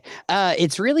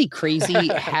 it's really crazy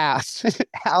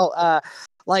how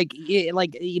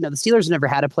the Steelers never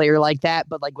had a player like that,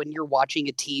 but like when you're watching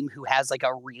a team who has like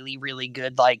a really, really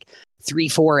good like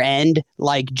 3-4 end,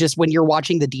 like just when you're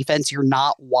watching the defense, you're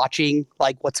not watching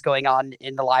like what's going on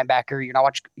in the linebacker. You're not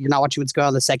watching what's going on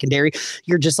in the secondary.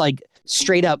 You're just like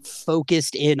straight up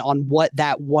focused in on what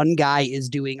that one guy is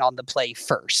doing on the play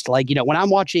first. Like, when I'm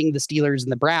watching the Steelers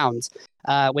and the Browns,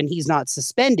 when he's not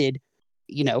suspended,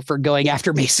 for going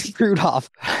after Mason Rudolph,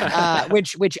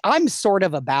 which I'm sort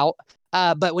of about.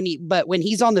 But when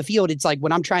he's on the field, it's like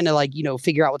when I'm trying to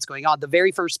figure out what's going on, the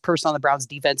very first person on the Browns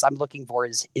defense I'm looking for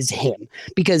is him,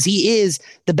 because he is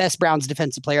the best Browns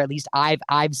defensive player, at least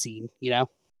I've seen,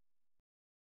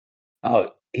 Oh,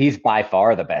 he's by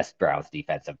far the best Browns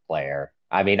defensive player.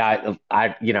 I mean, I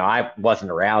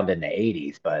wasn't around in the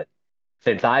 80s, but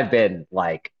since I've been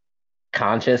like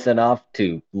conscious enough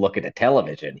to look at a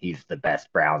television, he's the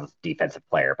best Browns defensive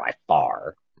player by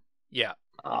far. Yeah.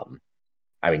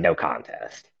 I mean, no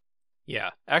contest.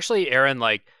 Yeah. Actually, Aaron,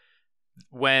 like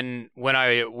when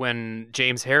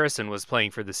James Harrison was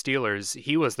playing for the Steelers,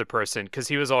 he was the person, because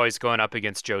he was always going up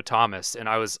against Joe Thomas, and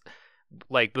I was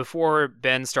like, before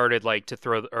Ben started like to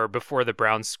throw, or before the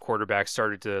Browns quarterback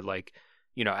started to like,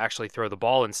 actually throw the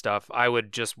ball and stuff, I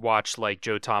would just watch like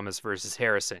Joe Thomas versus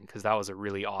Harrison, because that was a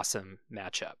really awesome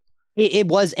matchup. It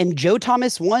was, and Joe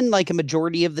Thomas won like a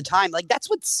majority of the time. Like that's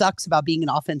what sucks about being an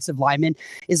offensive lineman,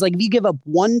 is like if you give up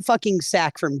one fucking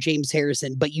sack from James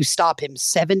Harrison, but you stop him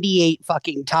 78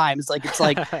 fucking times, like it's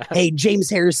like, hey, James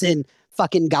Harrison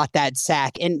fucking got that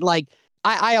sack. And like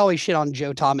I always shit on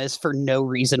Joe Thomas for no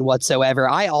reason whatsoever.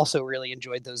 I also really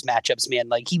enjoyed those matchups, man.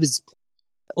 Like he was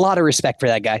a lot of respect for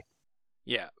that guy.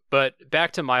 Yeah, but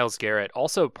back to Myles Garrett.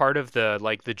 Also, part of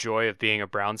the joy of being a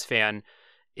Browns fan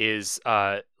is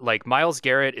like Myles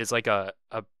Garrett is like a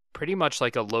pretty much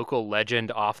like a local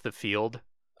legend off the field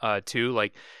too.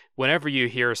 Like whenever you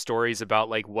hear stories about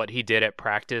like what he did at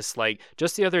practice, like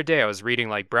just the other day I was reading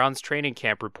like Browns training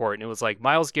camp report, and it was like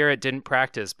Myles Garrett didn't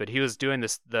practice, but he was doing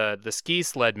the ski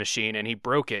sled machine and he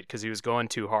broke it because he was going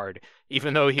too hard,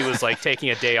 even though he was like taking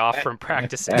a day off from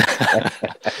practicing.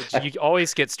 You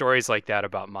always get stories like that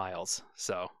about Myles.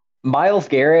 So Myles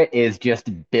Garrett is just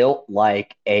built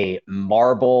like a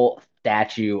marble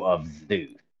statue of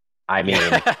Zeus. I mean,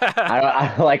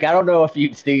 I don't know if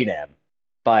you've seen him,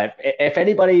 but if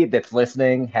anybody that's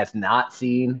listening has not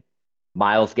seen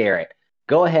Miles Garrett.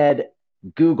 Go ahead,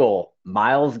 Google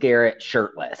Miles Garrett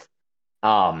shirtless.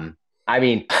 I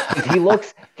mean, 'cause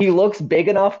he looks big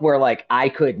enough where like I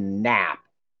could nap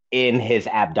in his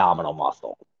abdominal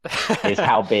muscle. Is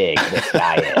how big this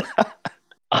guy is.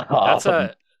 That's Um,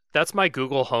 that's my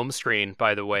Google home screen,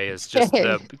 by the way, is just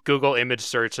the Google image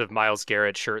search of Miles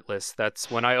Garrett shirtless.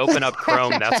 That's when I open up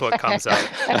Chrome, that's what comes up.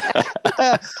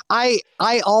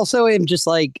 I also am just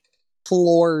like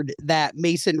floored that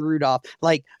Mason Rudolph,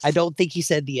 like, I don't think he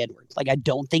said the N-word. Like, I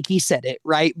don't think he said it,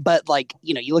 right? But like,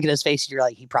 you look at his face and you're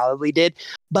like, he probably did.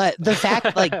 But the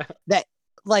fact like that,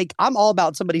 like, I'm all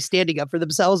about somebody standing up for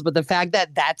themselves, but the fact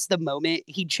that that's the moment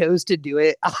he chose to do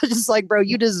it, I was just like, bro,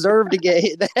 you deserve to get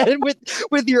hit in the head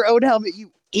with your own helmet,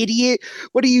 you idiot.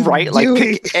 What are you Right? doing?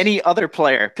 Like, pick any other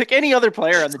player. Pick any other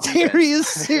player on the defense.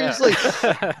 Seriously.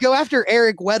 Go after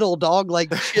Eric Weddle, dog.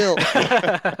 Like, chill.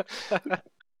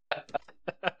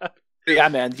 Yeah,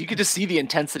 man, you could just see the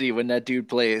intensity when that dude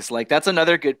plays. Like, that's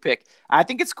another good pick. I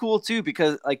think it's cool too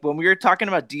because, like, when we were talking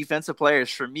about defensive players,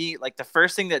 for me, like, the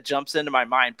first thing that jumps into my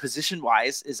mind,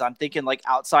 position-wise, is I'm thinking like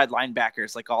outside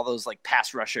linebackers, like all those like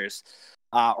pass rushers,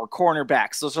 or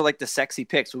cornerbacks. Those are like the sexy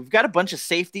picks. We've got a bunch of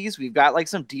safeties. We've got like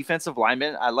some defensive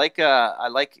linemen. I like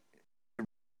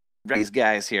these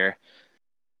guys here.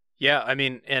 Yeah, I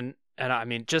mean, and I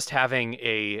mean, just having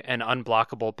an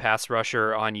unblockable pass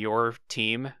rusher on your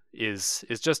team is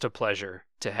just a pleasure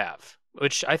to have.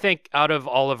 Which I think out of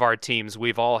all of our teams,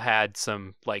 we've all had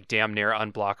some like damn near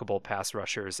unblockable pass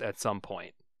rushers at some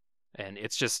point, and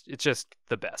it's just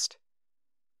the best.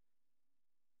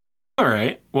 All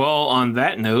right. Well, on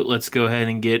that note, let's go ahead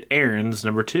and get Aaron's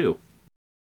number 2.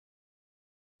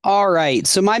 All right.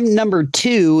 So my number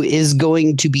 2 is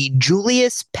going to be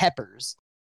Julius Peppers.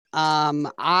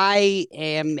 I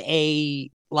am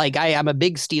I'm a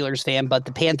big Steelers fan, but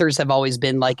the Panthers have always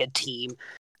been like a team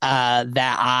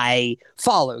that I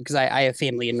follow because I have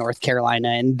family in North Carolina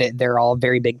and they're all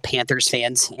very big Panthers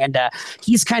fans. And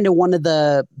he's kind of one of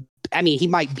the, I mean, he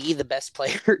might be the best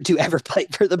player to ever play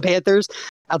for the Panthers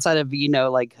outside of,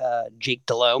 Jake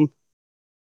Delhomme.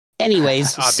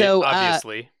 Anyways,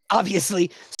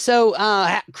 obviously.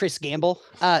 So Chris Gamble.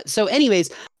 So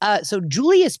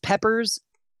Julius Peppers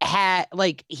had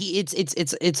like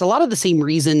it's a lot of the same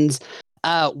reasons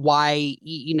why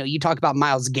you talk about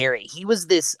Myles Garrett. He was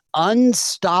this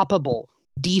unstoppable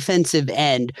defensive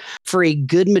end for a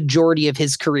good majority of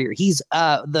his career. He has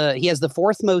the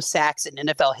 4th most sacks in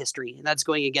NFL history, and that's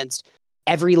going against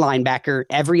every linebacker,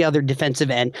 every other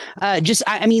defensive end. I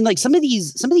mean, like some of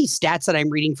these stats that I'm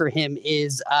reading for him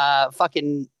is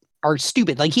fucking are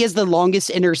stupid. Like he has the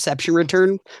longest interception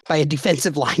return by a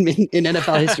defensive lineman in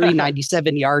NFL history,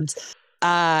 97 yards.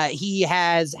 He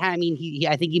has, I mean,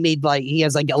 I think he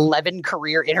has like 11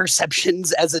 career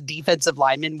interceptions as a defensive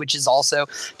lineman, which is also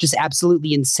just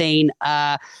absolutely insane.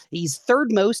 He's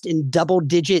 3rd most in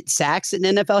double-digit sacks in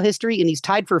NFL history, and he's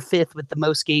tied for 5th with the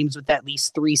most games with at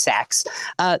least 3 sacks.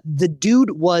 The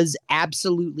dude was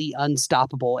absolutely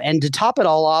unstoppable. And to top it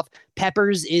all off,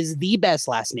 Peppers is the best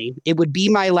last name. It would be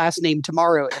my last name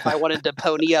tomorrow if I wanted to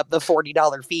pony up the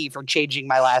 $40 fee for changing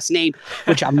my last name,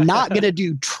 which I'm not going to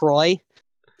do, Troy.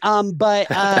 But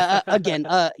again,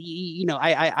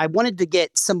 I wanted to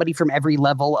get somebody from every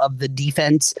level of the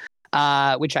defense,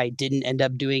 which I didn't end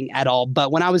up doing at all.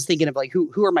 But when I was thinking of like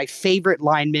who are my favorite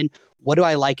linemen, what do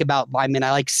I like about linemen?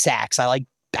 I like sacks. I like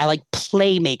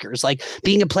playmakers. Like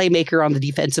being a playmaker on the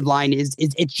defensive line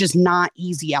it's just not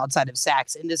easy outside of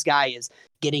sacks. And this guy is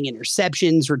getting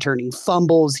interceptions, returning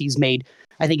fumbles. He's made,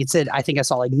 I think I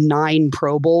saw like 9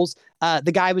 Pro Bowls.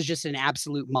 The guy was just an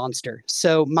absolute monster.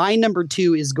 So my number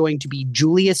 2 is going to be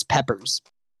Julius Peppers.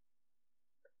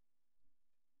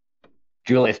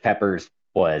 Julius Peppers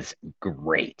was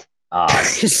great.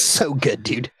 He's so good,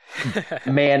 dude.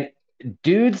 Man,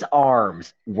 dude's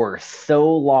arms were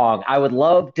so long. I would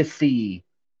love to see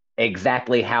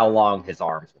exactly how long his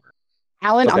arms were.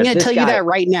 Alan, I'm going to tell you that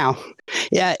right now.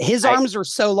 Yeah, his arms are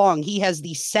so long. He has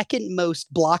the 2nd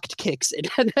most blocked kicks in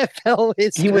NFL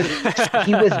history.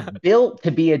 He was built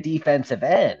to be a defensive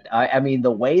end. I mean,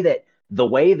 the way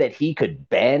that he could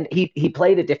bend, he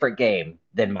played a different game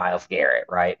than Myles Garrett,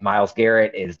 right? Myles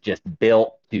Garrett is just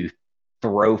built to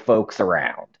throw folks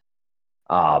around.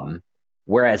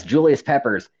 Whereas Julius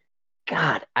Peppers,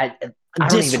 God, I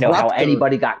don't even know how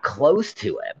anybody got close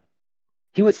to him.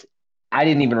 I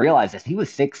didn't even realize this. He was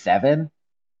 6'7",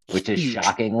 which is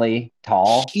shockingly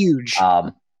tall. Huge.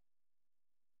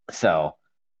 So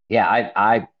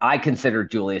yeah, I consider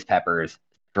Julius Peppers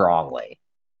strongly.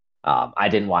 I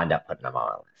didn't wind up putting him on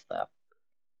my list though.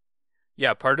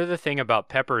 Yeah, part of the thing about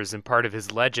Peppers and part of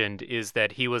his legend is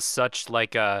that he was such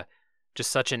like a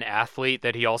just such an athlete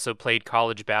that he also played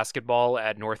college basketball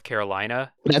at North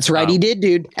Carolina. That's right, he did,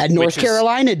 dude. At North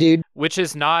Carolina, dude. Which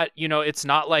is not, it's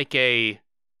not like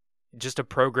just a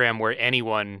program where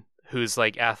anyone who's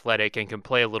like athletic and can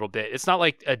play a little bit. It's not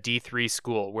like a D3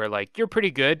 school where like you're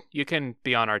pretty good, you can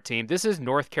be on our team. This is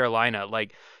North Carolina.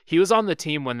 Like he was on the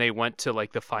team when they went to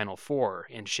like the Final Four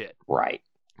and shit. Right.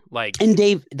 Like, and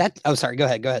Dave, sorry, go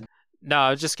ahead. No,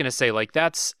 I was just gonna say like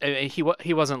he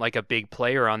wasn't like a big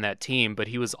player on that team, but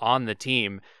he was on the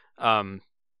team, and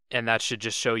that should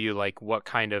just show you like what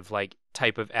kind of like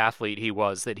type of athlete he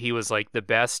was. That he was like the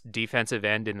best defensive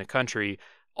end in the country,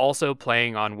 also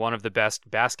playing on one of the best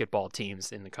basketball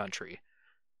teams in the country.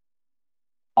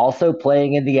 Also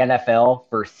playing in the NFL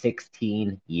for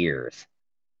 16 years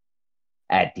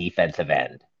at defensive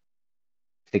end.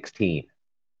 16.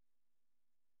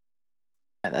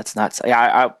 Yeah, that's nuts.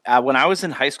 Yeah, I when I was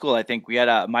in high school, I think we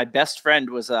had my best friend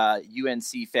was a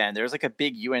UNC fan. There was like a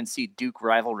big UNC Duke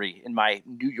rivalry in my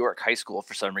New York high school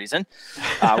for some reason,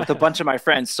 with a bunch of my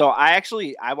friends. So I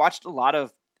watched a lot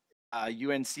of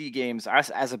UNC games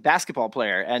as a basketball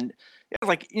player, and it was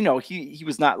like he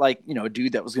was not like a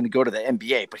dude that was going to go to the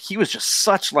NBA, but he was just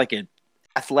such like an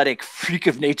athletic freak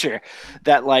of nature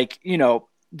that like you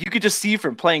could just see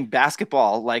from playing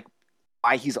basketball like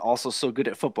why he's also so good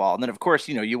at football. And then of course,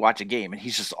 you watch a game and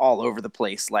he's just all over the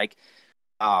place. Like,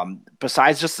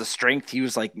 besides just the strength, he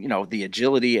was like, the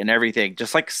agility and everything,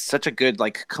 just like such a good,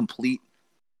 like complete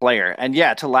player. And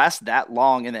yeah, to last that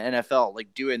long in the NFL,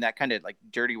 like doing that kind of like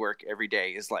dirty work every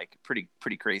day is like pretty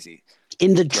crazy.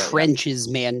 In the trenches,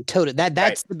 man. Totally. That's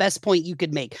right. The best point you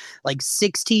could make. Like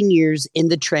 16 years in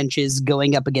the trenches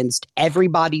going up against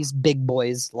everybody's big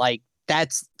boys. Like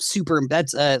that's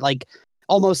like,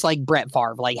 almost like Brett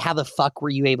Favre. Like, how the fuck were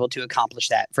you able to accomplish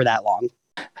that for that long?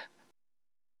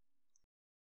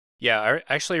 Yeah, I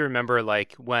actually remember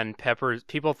like when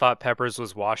people thought Peppers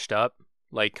was washed up,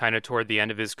 like kind of toward the end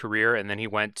of his career, and then he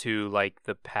went to like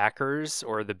the Packers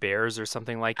or the Bears or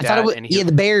something like that. I thought it was,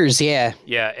 the Bears, yeah.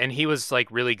 Yeah, and he was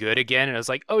like really good again, and I was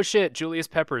like, oh shit, Julius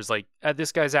Peppers, like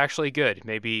this guy's actually good.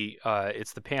 Maybe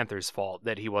it's the Panthers' fault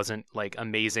that he wasn't like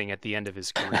amazing at the end of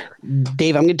his career.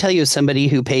 Dave, I'm going to tell you as somebody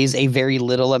who pays a very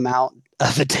little amount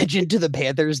of attention to the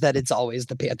Panthers that it's always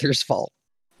the Panthers' fault.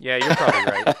 Yeah, you're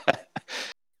probably right.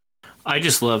 I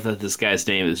just love that this guy's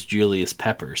name is Julius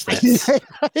Peppers. That's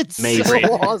it's amazing.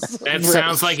 So awesome. That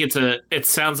sounds like it's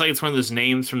one of those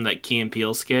names from that Key and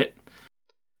Peele skit.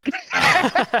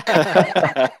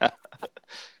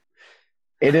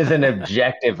 It is an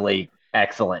objectively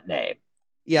excellent name.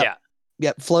 Yep.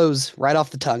 Flows right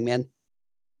off the tongue, man.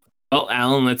 Well,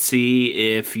 Alan, let's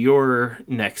see if your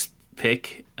next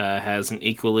pick has an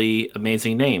equally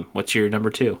amazing name. What's your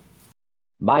number 2?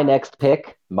 My next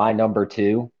pick, my number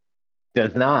 2,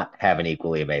 does not have an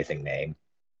equally amazing name.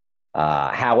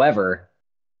 However,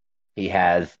 he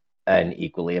has an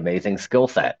equally amazing skill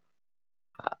set.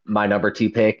 My number 2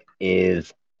 pick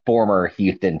is former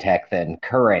Houston Texan,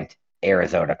 current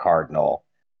Arizona Cardinal,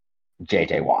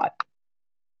 J.J. Watt.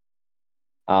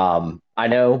 I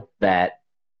know that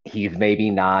he's maybe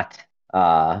not,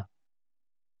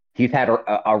 he's had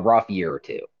a rough year or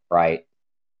two, right?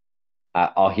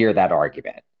 I'll hear that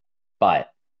argument. But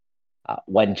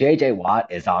when J.J.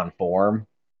 Watt is on form,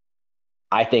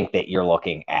 I think that you're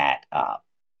looking at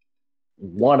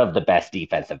one of the best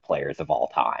defensive players of all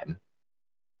time,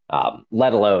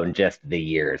 let alone just the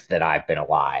years that I've been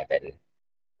alive and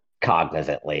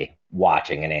cognizantly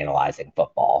watching and analyzing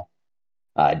football.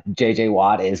 J.J.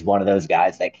 Watt is one of those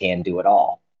guys that can do it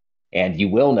all. And you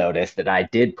will notice that I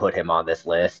did put him on this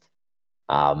list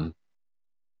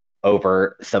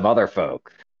over some other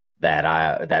folks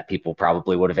that people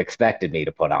probably would have expected me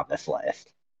to put on this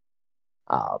list.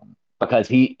 Because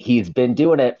he's been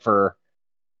doing it for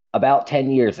about 10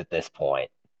 years at this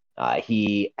point.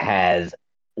 He has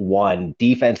won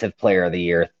Defensive Player of the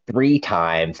Year 3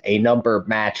 times, a number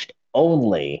matched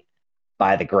only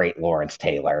by the great Lawrence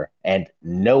Taylor and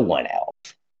no one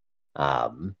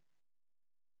else.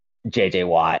 J.J.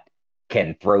 Watt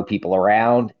can throw people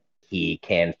around. He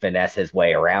can finesse his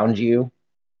way around you.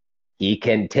 He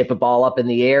can tip a ball up in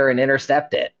the air and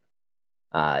intercept it.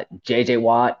 J.J.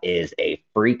 Watt is a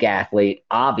freak athlete,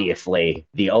 obviously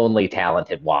the only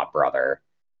talented Watt brother,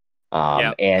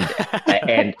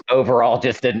 and overall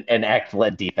just an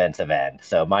excellent defensive end.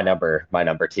 So my number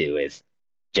 2 is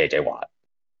J.J. Watt.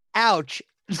 Ouch.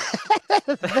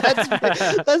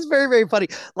 That's very, very funny.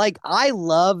 Like, I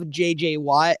love J.J.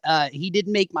 Watt. He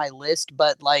didn't make my list,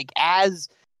 but like as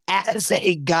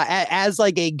a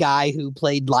guy who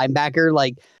played linebacker,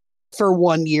 like for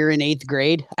 1 year in 8th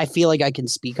grade. I feel like I can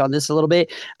speak on this a little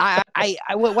bit.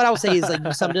 What I'll say is like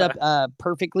you summed it up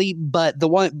perfectly. But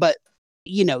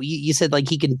you said like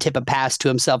he can tip a pass to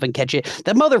himself and catch it.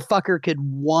 That motherfucker could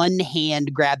one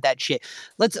hand grab that shit.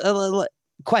 Let's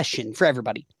question for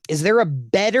everybody: is there a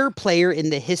better player in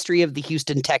the history of the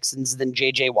Houston Texans than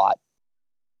J.J. Watt?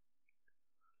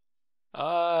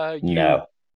 No.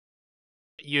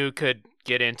 You could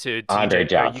get into Andre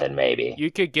Johnson, maybe. You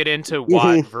could get into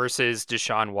Watt versus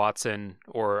Deshaun Watson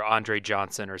or Andre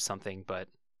Johnson or something, but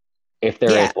if there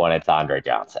is one, it's Andre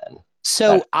Johnson.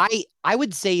 So I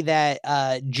would say that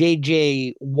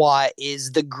J.J. Watt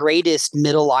is the greatest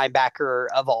middle linebacker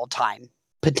of all time,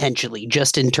 potentially,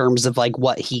 just in terms of like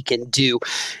what he can do.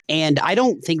 And I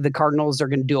don't think the Cardinals are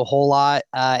going to do a whole lot.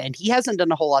 And he hasn't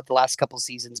done a whole lot the last couple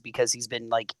seasons because he's been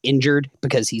like injured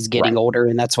because he's getting older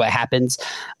and that's what happens.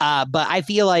 But I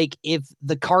feel like if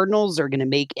the Cardinals are going to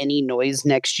make any noise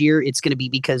next year, it's going to be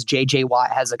because JJ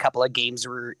Watt has a couple of games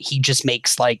where he just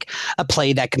makes like a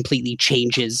play that completely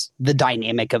changes the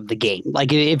dynamic of the game.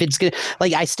 Like if it's good,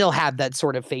 like I still have that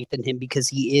sort of faith in him because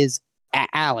he is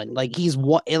Allen. Like he's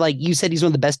one, like you said, he's one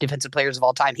of the best defensive players of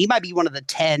all time. He might be one of the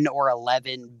 10 or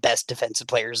 11 best defensive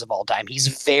players of all time. He's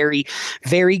very,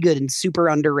 very good and super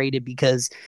underrated because,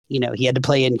 he had to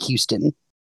play in Houston.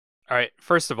 All right.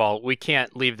 First of all, we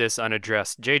can't leave this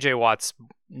unaddressed. JJ Watts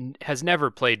has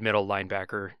never played middle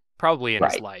linebacker, probably in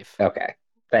his life. Okay.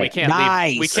 We can't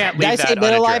leave Did I that say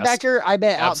middle unaddressed. linebacker? I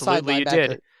bet outside Absolutely linebacker. You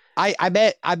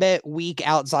did. I bet weak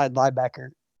outside linebacker.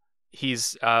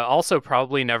 He's also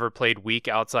probably never played weak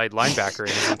outside linebacker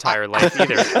in his entire life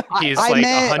either. He's like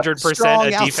 100%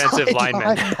 a defensive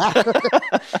lineman.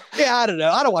 Yeah, I don't know.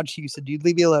 I don't watch Houston, dude.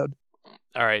 Leave me alone.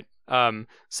 All right.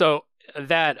 So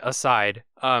that aside,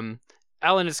 Alan,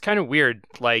 it's kind of weird,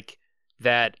 like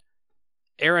that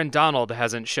Aaron Donald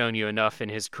hasn't shown you enough in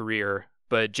his career,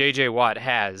 but J.J. Watt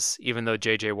has, even though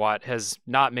J.J. Watt has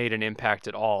not made an impact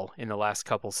at all in the last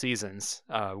couple seasons,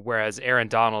 whereas Aaron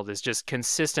Donald is just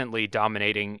consistently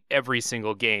dominating every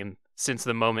single game since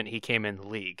the moment he came in the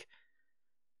league.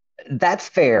 That's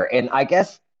fair, and I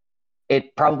guess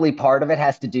it probably part of it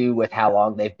has to do with how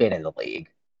long they've been in the league.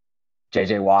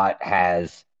 J.J. Watt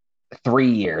has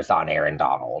 3 years on Aaron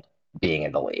Donald being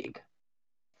in the league.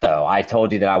 So I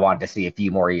told you that I wanted to see a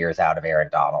few more years out of Aaron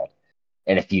Donald.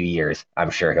 In a few years,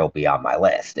 I'm sure he'll be on my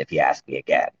list if you ask me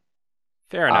again.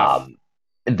 Fair enough.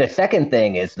 The second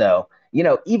thing is, though,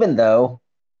 even though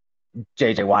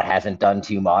J.J. Watt hasn't done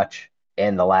too much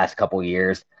in the last couple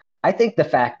years, I think the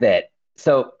fact that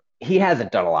he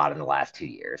hasn't done a lot in the last 2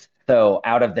 years. So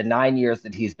out of the 9 years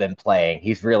that he's been playing,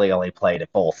 he's really only played a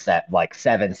full set, like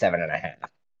 7.5.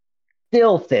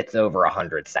 Still sits over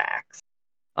 100 sacks.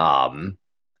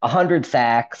 100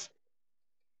 sacks.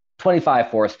 25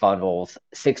 forced fumbles,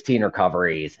 16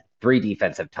 recoveries, 3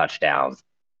 defensive touchdowns,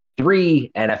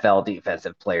 3 NFL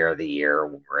Defensive Player of the Year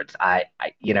awards.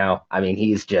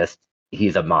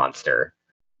 He's a monster.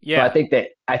 Yeah. So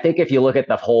I think if you look at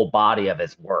the whole body of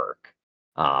his work,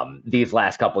 these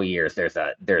last couple of years,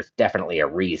 there's definitely a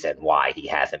reason why he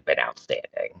hasn't been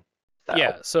outstanding. So.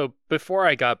 Yeah. So before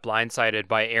I got blindsided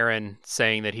by Aaron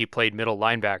saying that he played middle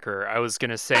linebacker, I was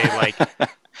gonna say like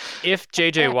if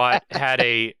JJ Watt had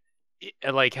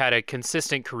a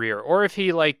consistent career, or if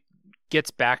he like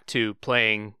gets back to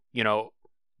playing,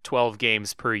 12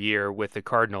 games per year with the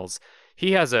Cardinals,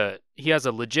 he has a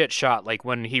legit shot. Like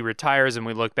when he retires and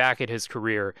we look back at his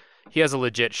career, he has a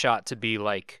legit shot to be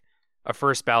like a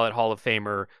first ballot Hall of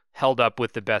Famer, held up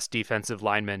with the best defensive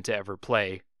lineman to ever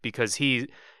play, because he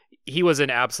was an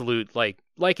absolute, like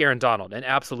Aaron Donald, an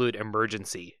absolute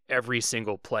emergency every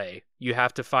single play. You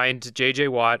have to find JJ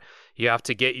Watt. You have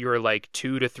to get your like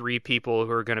 2 to 3 people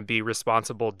who are going to be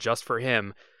responsible just for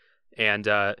him, and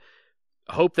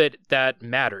hope that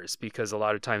matters, because a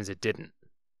lot of times it didn't.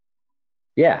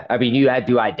 Yeah, I mean, you had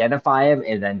to identify him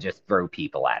and then just throw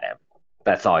people at him.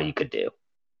 That's all you could do.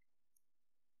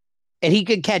 And he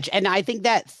could catch. And I think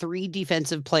that 3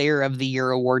 Defensive Player of the Year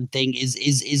award thing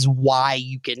is why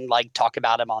you can like talk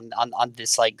about him on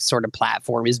this like sort of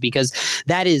platform, is because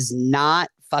that is not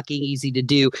fucking easy to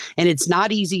do. And it's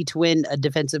not easy to win a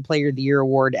Defensive Player of the Year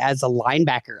award as a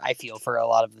linebacker, I feel, for a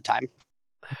lot of the time.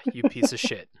 You piece of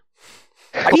shit.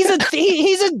 He's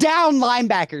a down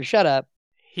linebacker. Shut up.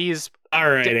 He's all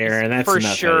right, Aaron. That's for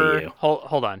enough sure. out of you.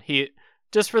 Hold on.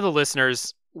 Just for the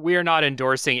listeners, we are not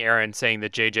endorsing Aaron saying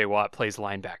that JJ Watt plays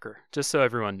linebacker, just so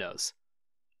everyone knows.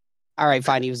 All right,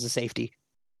 fine. He was a safety.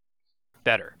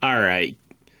 Better. All right.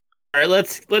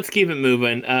 Let's keep it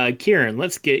moving. Kieran,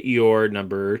 let's get your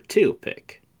number 2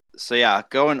 pick. So yeah,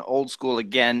 going old school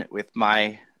again with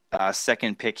my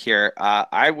second pick here.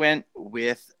 I went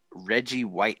with Reggie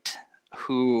White,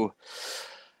 who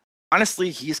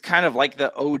honestly, he's kind of like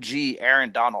the OG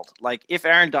Aaron Donald. Like if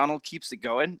Aaron Donald keeps it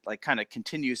going, like kind of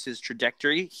continues his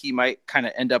trajectory, he might kind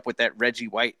of end up with that Reggie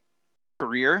White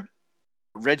career.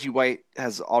 Reggie White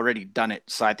has already done it.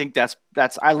 So I think that's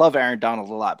I love Aaron Donald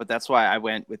a lot, but that's why I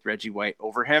went with Reggie White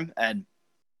over him. And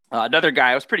another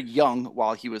guy, I was pretty young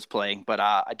while he was playing, but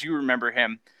I do remember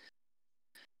him.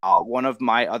 One of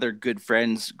my other good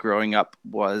friends growing up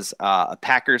was a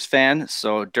Packers fan.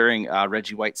 So during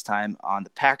Reggie White's time on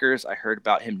the Packers, I heard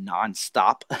about him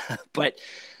nonstop. But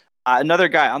another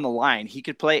guy on the line, he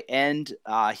could play end,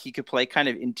 he could play kind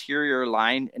of interior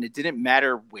line, and it didn't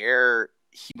matter where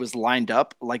he was lined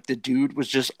up. Like the dude was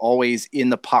just always in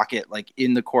the pocket, like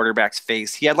in the quarterback's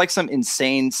face. He had like some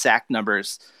insane sack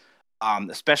numbers,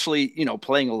 especially, you know,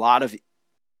 playing a lot of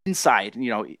inside, you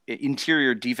know,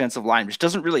 interior defensive line, which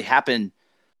doesn't really happen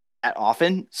that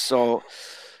often. So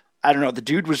I don't know. The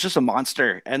dude was just a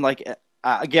monster. And like,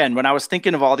 again, when I was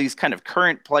thinking of all these kind of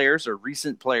current players or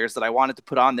recent players that I wanted to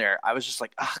put on there, I was just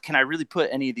like, can I really put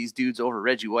any of these dudes over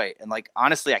Reggie White? And like,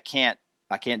 honestly, I can't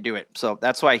do it. So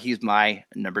that's why he's my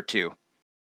number 2.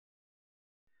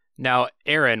 Now,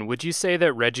 Aaron, would you say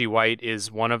that Reggie White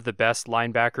is one of the best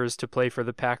linebackers to play for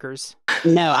the Packers?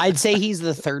 No, I'd say he's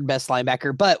the third best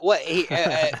linebacker. But what?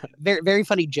 Very, very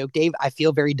funny joke, Dave. I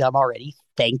feel very dumb already.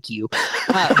 Thank you.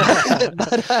 But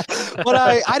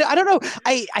I don't know.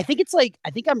 I think it's like, I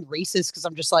think I'm racist because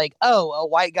I'm just like, oh, a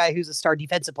white guy who's a star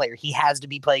defensive player, he has to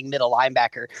be playing middle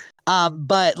linebacker.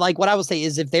 But like what I will say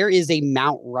is if there is a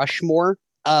Mount Rushmore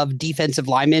of defensive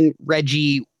linemen,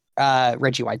 Reggie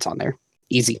White's on there.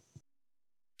 Easy.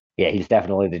 Yeah, he's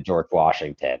definitely the George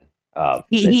Washington.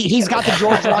 He's got the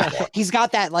George Rock. He's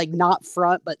got that like not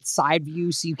front but side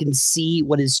view, so you can see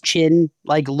what his chin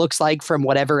like looks like from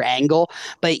whatever angle.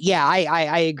 But yeah,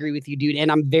 I agree with you, dude,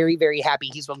 and I'm very, very happy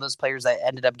he's one of those players that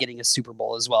ended up getting a Super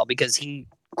Bowl as well because he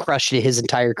crushed it his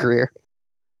entire career.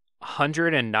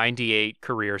 198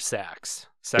 career sacks.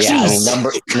 Yeah, I mean,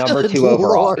 number 2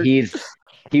 overall.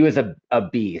 He was a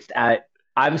beast.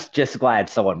 I'm just glad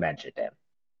someone mentioned him.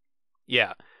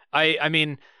 Yeah, I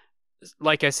mean,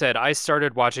 like I said, I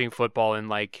started watching football in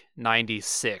like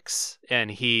 96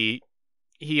 and he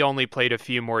only played a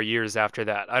few more years after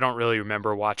that. I don't really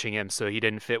remember watching him, so he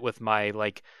didn't fit with my,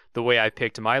 like, the way I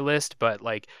picked my list, but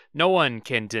like no one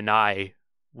can deny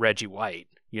Reggie White,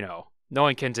 you know. No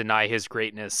one can deny his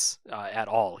greatness at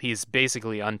all. He's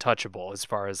basically untouchable as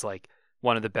far as like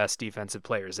one of the best defensive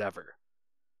players ever.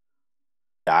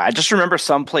 I just remember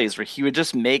some plays where he would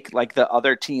just make like the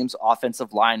other team's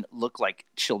offensive line look like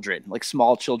children, like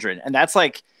small children. And that's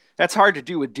hard to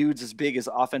do with dudes as big as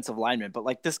offensive linemen. But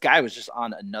like this guy was just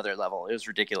on another level. It was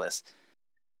ridiculous.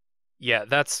 Yeah,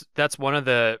 that's one of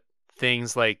the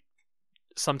things, like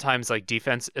sometimes like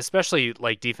defense, especially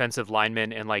like defensive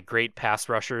linemen and like great pass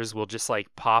rushers will just like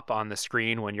pop on the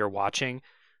screen when you're watching.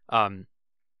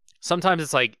 Sometimes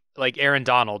it's like Aaron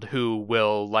Donald, who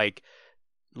will like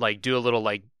do a little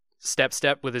like step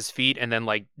with his feet and then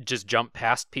like just jump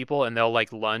past people and they'll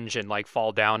like lunge and like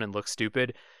fall down and look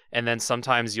stupid. And then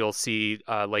sometimes you'll see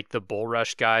like the bull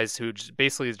rush guys who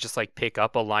basically just like pick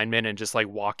up a lineman and just like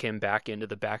walk him back into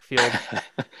the backfield.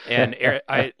 And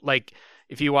I like,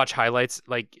 if you watch highlights,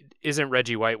 like, isn't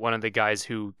Reggie White one of the guys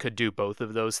who could do both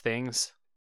of those things?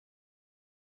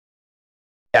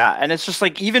 Yeah, and it's just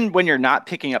like, even when you're not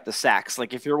picking up the sacks,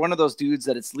 like if you're one of those dudes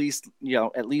that at least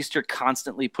you're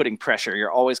constantly putting pressure,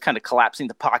 you're always kind of collapsing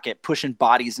the pocket, pushing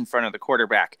bodies in front of the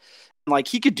quarterback. Like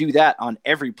he could do that on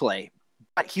every play,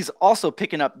 but he's also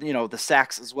picking up, you know, the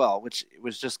sacks as well, which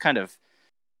was just kind of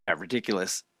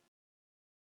ridiculous.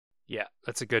 Yeah,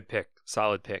 that's a good pick.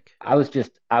 Solid pick. I was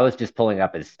just pulling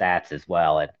up his stats as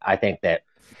well, and I think that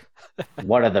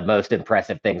one of the most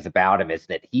impressive things about him is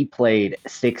that he played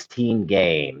 16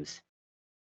 games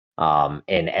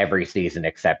in every season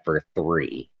except for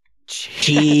 3.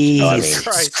 Jesus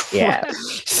so, yeah.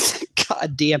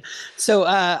 God damn. So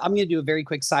I'm going to do a very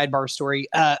quick sidebar story.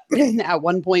 At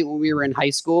one point when we were in high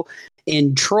school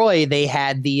in Troy, they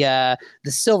had the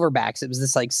Silverbacks. It was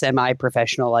this like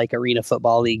semi-professional like arena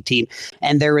football league team.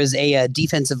 And there was a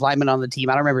defensive lineman on the team.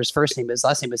 I don't remember his first name, but his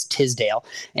last name was Tisdale.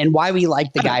 And why we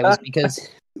liked the guy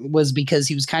was because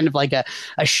he was kind of like a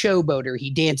showboater. He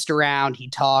danced around, he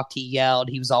talked, he yelled,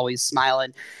 he was always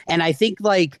smiling. And I think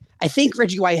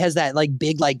Reggie White has that like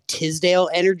big like Tisdale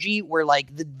energy where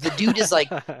like the dude is like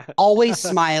always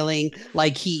smiling.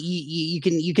 Like you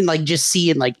can like just see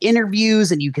in like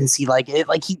interviews and you can see like it,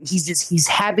 like he's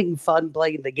having fun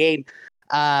playing the game.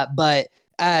 But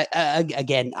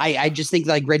again, I just think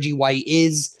like Reggie White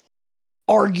is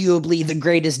arguably the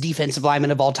greatest defensive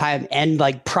lineman of all time, and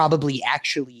like probably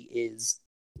actually is.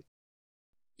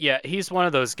 Yeah, he's one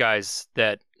of those guys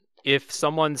that if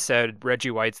someone said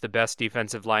Reggie White's the best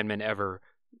defensive lineman ever,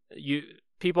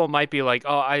 people might be like,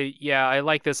 "Oh, I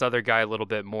like this other guy a little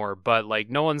bit more," but like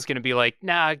no one's going to be like,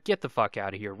 "Nah, get the fuck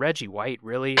out of here. Reggie White,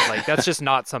 really?" Like that's just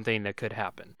not something that could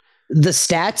happen. The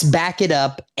stats back it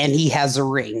up, and he has a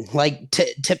ring. Like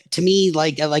to me,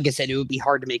 like I said, it would be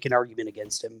hard to make an argument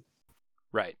against him.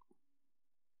 Right.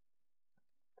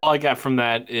 All I got from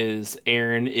that is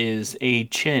Aaron is a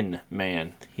chin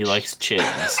man. He likes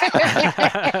chins.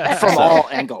 From all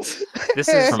angles. This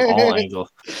is From all angles.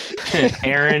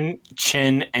 Aaron,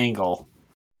 chin, angle.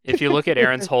 If you look at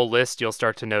Aaron's whole list, you'll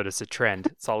start to notice a trend.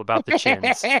 It's all about the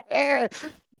chins.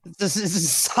 This is a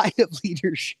sign of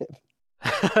leadership.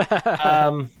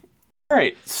 All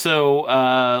right,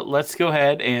 so let's go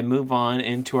ahead and move on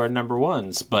into our number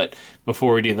ones. But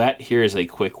before we do that, here's a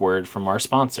quick word from our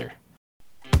sponsor.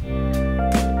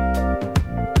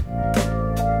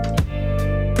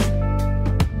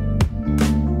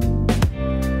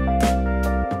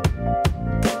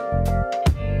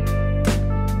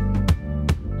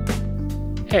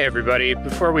 Hey everybody,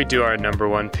 before we do our number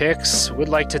one picks, we'd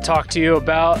like to talk to you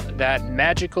about that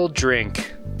magical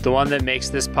drink, the one that makes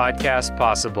this podcast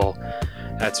possible.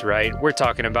 That's right, we're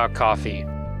talking about coffee.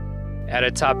 At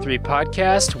a Top 3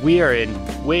 podcast, we are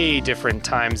in way different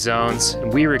time zones,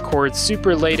 and we record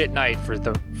super late at night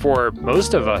for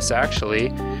most of us actually,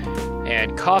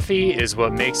 and coffee is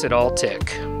what makes it all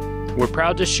tick. We're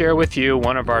proud to share with you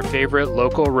one of our favorite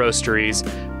local roasteries,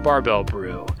 Barbell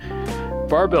Brew.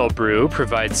 Barbell Brew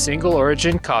provides single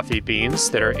origin coffee beans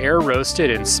that are air roasted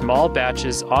in small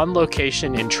batches on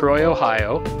location in Troy,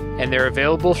 Ohio, and they're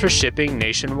available for shipping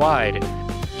nationwide.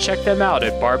 Check them out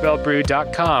at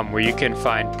barbellbrew.com, where you can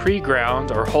find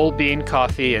pre-ground or whole bean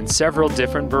coffee in several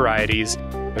different varieties,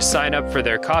 or sign up for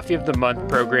their Coffee of the Month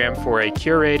program for a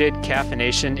curated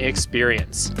caffeination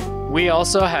experience. We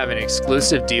also have an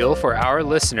exclusive deal for our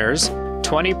listeners,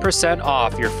 20%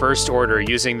 off your first order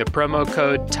using the promo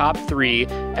code TOP3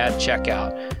 at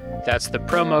checkout. That's the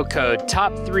promo code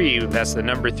TOP3, that's the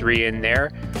number 3 in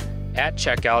there, at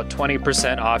checkout,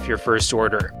 20% off your first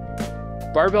order.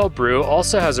 Barbell Brew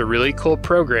also has a really cool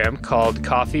program called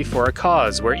Coffee for a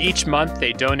Cause, where each month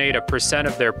they donate a percent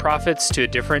of their profits to a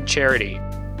different charity.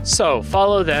 So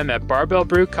follow them at Barbell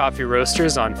Brew Coffee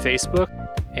Roasters on Facebook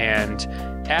and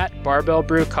at Barbell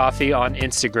Brew Coffee on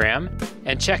Instagram,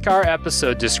 and check our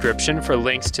episode description for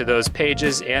links to those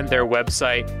pages and their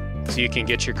website so you can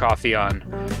get your coffee on.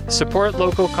 Support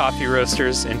local coffee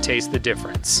roasters and taste the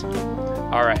difference.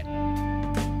 All right,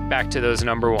 back to those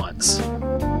number ones.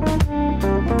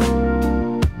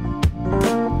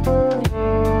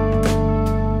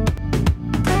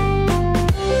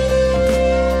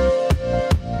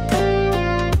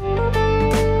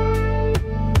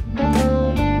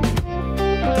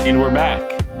 And we're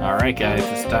back. All right, guys,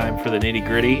 it's time for the nitty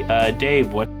gritty.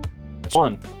 Dave, what's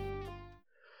one?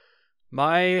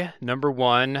 My number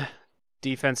one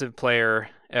defensive player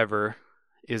ever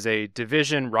is a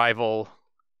division rival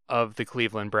of the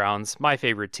Cleveland Browns, my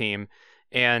favorite team,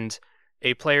 and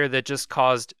a player that just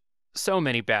caused so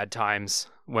many bad times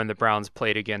when the Browns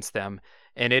played against them.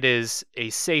 And it is a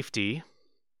safety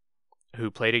who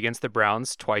played against the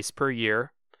Browns twice per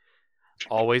year,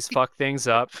 always fuck things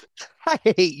up. I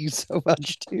hate you so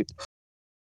much, dude.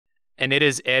 And it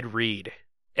is Ed Reed.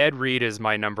 Ed Reed is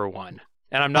my number one.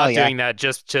 And I'm not doing that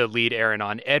just to lead Aaron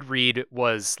on. Ed Reed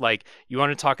was like, you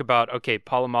want to talk about, okay,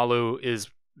 Palomalu is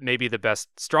maybe the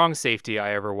best strong safety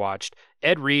I ever watched.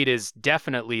 Ed Reed is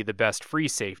definitely the best free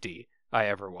safety I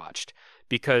ever watched.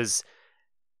 Because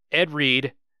Ed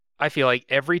Reed, I feel like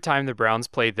every time the Browns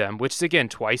played them, which is again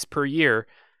twice per year,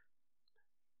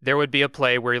 there would be a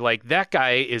play where like that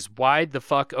guy is wide the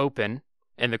fuck open,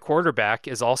 and the quarterback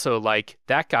is also like,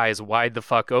 that guy is wide the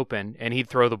fuck open, and he'd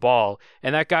throw the ball,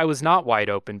 and that guy was not wide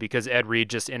open because Ed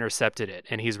Reed just intercepted it,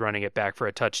 and he's running it back for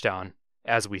a touchdown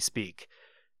as we speak.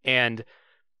 And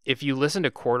if you listen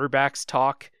to quarterbacks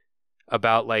talk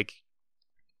about like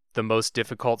the most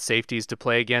difficult safeties to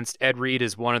play against, Ed Reed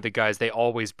is one of the guys they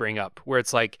always bring up, where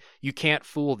it's like, you can't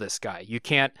fool this guy. You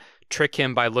can't trick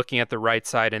him by looking at the right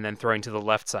side and then throwing to the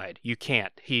left side. You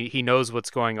can't. He knows what's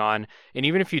going on. And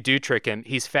even if you do trick him,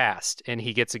 he's fast and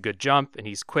he gets a good jump and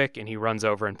he's quick and he runs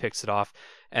over and picks it off,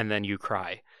 and then you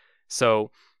cry.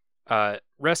 So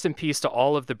rest in peace to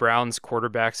all of the Browns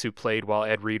quarterbacks who played while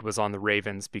Ed Reed was on the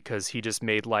Ravens, because he just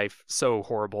made life so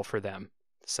horrible for them.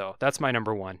 So that's my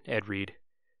number one, Ed Reed.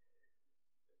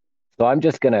 So I'm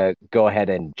just going to go ahead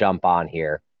and jump on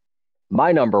here.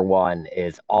 My number one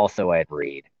is also Ed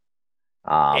Reed.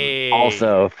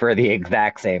 Also for the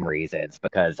exact same reasons,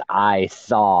 because I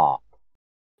saw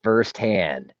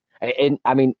firsthand. And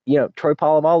I mean, Troy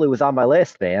Polamalu was on my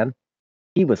list, man.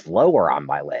 He was lower on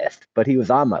my list, but he was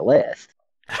on my list.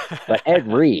 But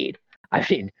Ed Reed, I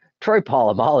mean, Troy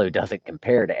Polamalu doesn't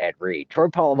compare to Ed Reed. Troy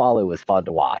Polamalu was fun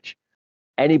to watch.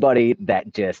 Anybody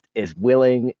that just is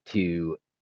willing to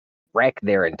wreck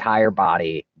their entire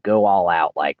body, go all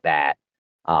out like that,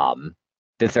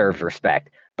 deserves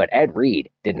respect. But Ed Reed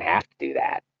didn't have to do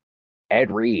that.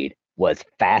 Ed Reed was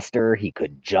faster. He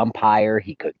could jump higher.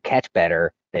 He could catch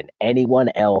better than anyone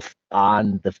else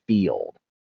on the field.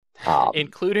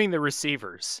 Including the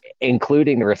receivers.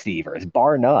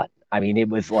 Bar none. I mean, it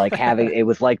was like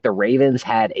the Ravens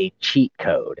had a cheat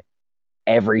code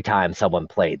every time someone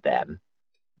played them.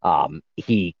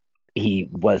 He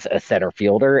was a center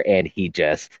fielder, and you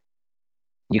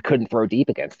couldn't throw deep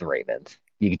against the Ravens.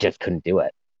 You just couldn't do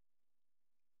it.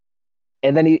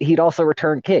 And then he'd also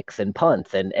return kicks and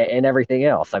punts and everything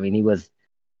else. I mean, he was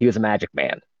a magic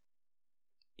man.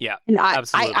 Yeah, and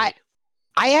absolutely.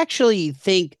 I actually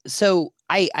think so.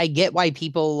 I get why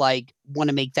people like want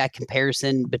to make that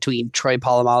comparison between Troy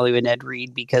Polamalu and Ed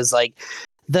Reed, because like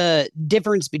the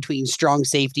difference between strong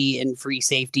safety and free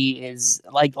safety is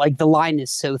like the line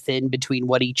is so thin between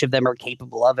what each of them are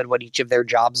capable of and what each of their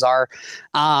jobs are.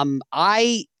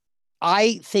 I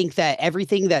think that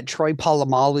everything that Troy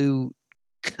Polamalu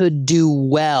could do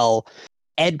well,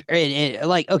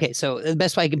 okay, so the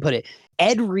best way I can put it,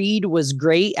 Ed Reed was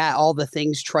great at all the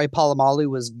things Troy Polamalu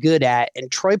was good at, and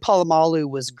Troy Polamalu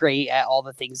was great at all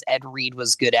the things Ed Reed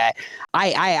was good at.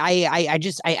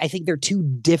 I think they're two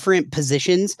different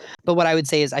positions, but what I would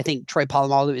say is I think Troy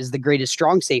Polamalu is the greatest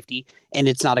strong safety, and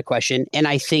it's not a question. And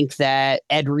I think that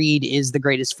Ed Reed is the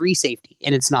greatest free safety,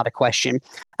 and it's not a question.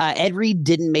 Ed Reed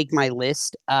didn't make my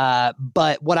list,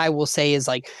 but what I will say is,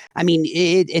 like, I mean,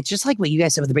 it's just like what you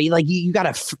guys said with the Brady. Like, you got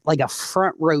a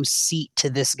front row seat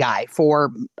to this guy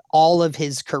for all of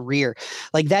his career.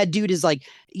 Like, that dude is like,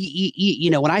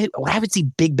 when I would see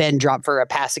Big Ben drop for a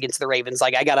pass against the Ravens,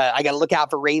 like I gotta look out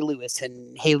for Ray Lewis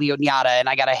and Haley Onyata, and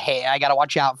I gotta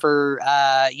watch out for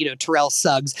Terrell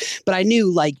Suggs. But I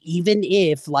knew, like, even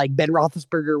if like Ben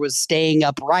Roethlisberger was staying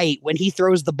upright when he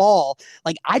throws the ball,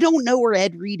 like, I don't know where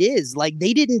Ed Reed is. Like,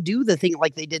 they didn't do the thing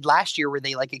like they did last year where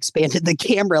they like expanded the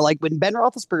camera. Like, when Ben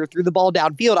Roethlisberger threw the ball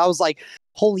downfield, I was like,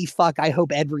 holy fuck, I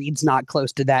hope Ed Reed's not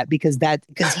close to that, because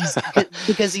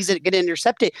he's going to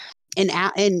intercept it.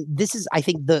 And this is, I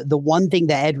think, the one thing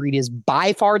that Ed Reed is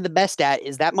by far the best at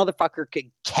is that motherfucker could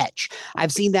catch.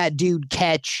 I've seen that dude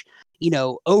catch,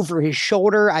 over his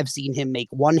shoulder. I've seen him make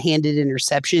one-handed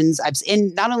interceptions.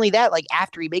 And not only that, like,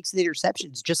 after he makes the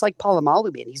interceptions, just like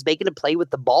Polamalu, man, he's making a play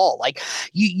with the ball. Like,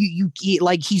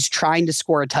 like, he's trying to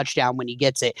score a touchdown when he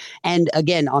gets it. And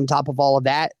again, on top of all of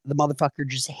that, the motherfucker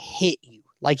just hit you.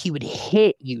 Like, he would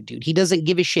hit you, dude. He doesn't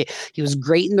give a shit. He was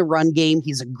great in the run game.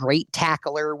 He's a great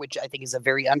tackler, which I think is a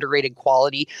very underrated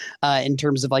quality in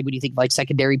terms of, like, when you think of, like,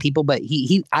 secondary people. But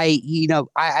I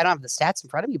don't have the stats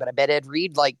in front of me, but I bet Ed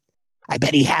Reed, like, I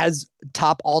bet he has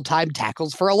top all-time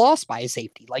tackles for a loss by a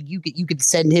safety. Like, you could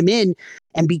send him in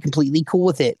and be completely cool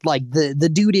with it. Like, the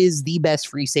dude is the best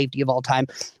free safety of all time,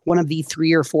 one of the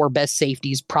 3 or 4 best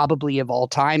safeties probably of all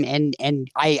time, and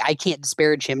I can't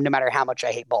disparage him no matter how much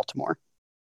I hate Baltimore.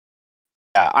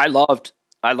 Yeah, I loved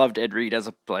Ed Reed as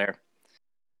a player.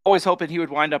 Always hoping he would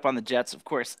wind up on the Jets. Of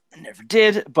course, never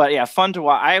did. But yeah, fun to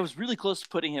watch. I was really close to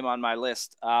putting him on my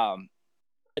list.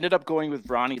 Ended up going with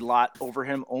Ronnie Lott over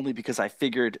him only because I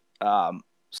figured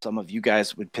some of you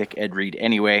guys would pick Ed Reed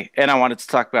anyway, and I wanted to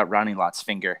talk about Ronnie Lott's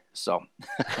finger. So,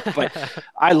 but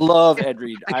I love Ed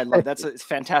Reed. That's a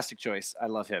fantastic choice. I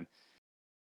love him.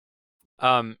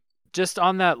 Just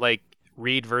on that, like,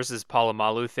 Reed versus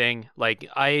Polamalu thing, like,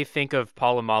 I think of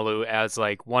Polamalu as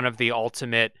like one of the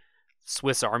ultimate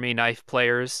Swiss Army knife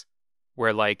players,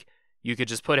 where like you could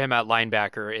just put him at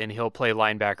linebacker and he'll play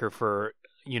linebacker for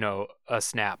a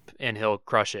snap and he'll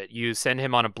crush it. You send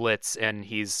him on a blitz and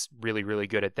he's really, really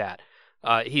good at that.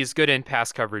 He's good in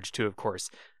pass coverage too, of course.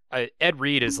 Ed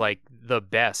Reed is like the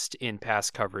best in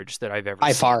pass coverage that I've ever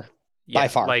seen. By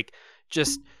far. Like,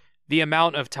 just the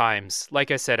amount of times,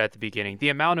 like I said at the beginning, the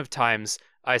amount of times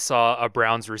I saw a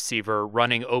Browns receiver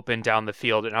running open down the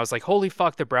field and I was like, holy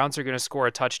fuck, the Browns are going to score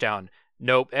a touchdown.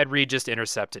 Nope, Ed Reed just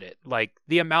intercepted it. Like,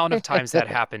 the amount of times that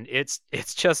happened, it's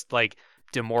just like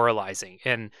demoralizing.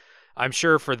 And I'm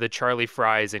sure for the Charlie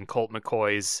Frys and Colt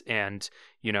McCoys and,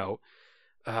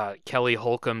 Kelly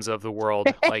Holcombs of the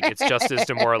world, like, it's just as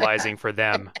demoralizing for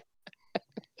them.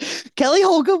 Kelly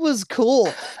Holcomb was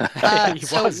cool. He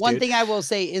So was, one dude. thing I will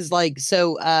say is like,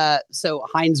 so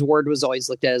Hines Ward was always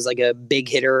looked at as like a big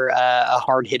hitter, a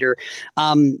hard hitter.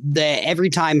 Every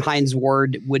time Hines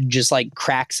Ward would just like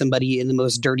crack somebody in the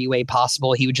most dirty way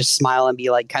possible, he would just smile and be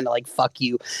like, kind of like, fuck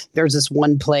you. There's this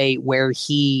one play where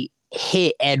he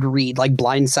hit Ed Reed, like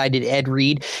blindsided Ed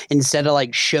Reed. Instead of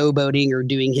like showboating or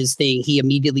doing his thing, he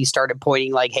immediately started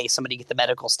pointing like, hey, somebody get the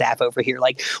medical staff over here.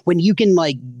 Like when you can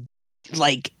like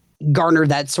garner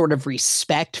that sort of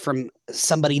respect from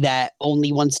somebody that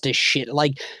only wants to shit,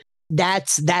 like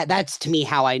that's to me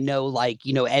how I know, like,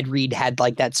 you know, Ed Reed had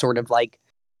like that sort of like,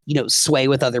 you know, sway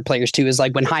with other players too. Is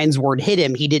like when Hines Ward hit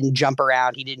him, he didn't jump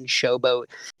around, he didn't showboat,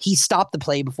 he stopped the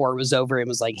play before it was over and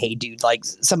was like, hey dude, like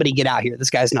somebody get out here,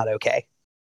 this guy's not okay.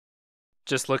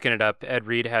 Just looking it up, Ed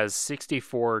Reed has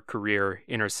 64 career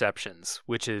interceptions,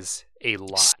 which is a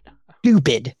lot.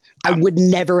 Stupid. I would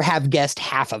never have guessed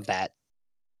half of that.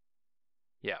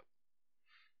 Yeah.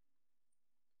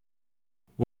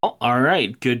 Well, all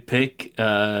right. Good pick,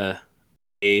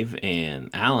 Dave and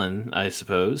Alan, I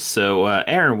suppose. So,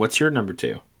 Aaron, what's your number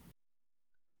two?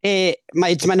 It's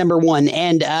my number one,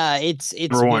 and it's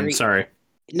Number one, very, sorry.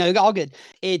 no, all good.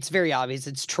 It's very obvious.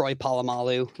 It's Troy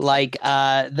Polamalu. Like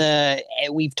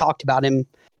we've talked about him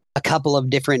a couple of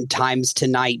different times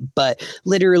tonight, but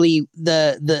literally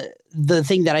the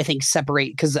thing that I think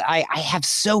separate, because I have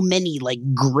so many like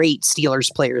great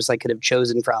Steelers players I could have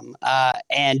chosen from,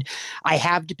 and I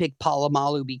have to pick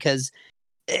Polamalu because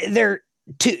they're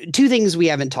two things we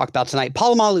haven't talked about tonight.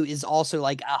 Polamalu is also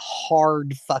like a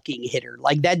hard fucking hitter.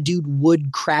 Like that dude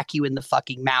would crack you in the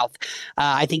fucking mouth.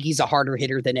 I think he's a harder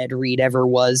hitter than Ed Reed ever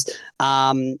was.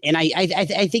 And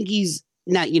I think he's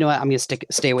not, you know what, I'm going to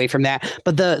stay away from that.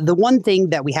 But the one thing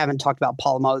that we haven't talked about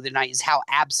Polamalu tonight is how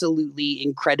absolutely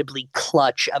incredibly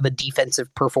clutch of a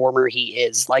defensive performer he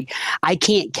is. Like I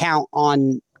can't count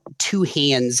on two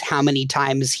hands how many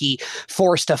times he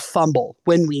forced a fumble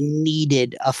when we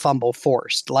needed a fumble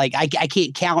forced. Like I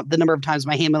can't count the number of times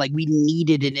my hand, like we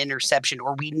needed an interception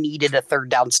or we needed a third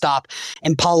down stop,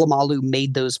 and Polamalu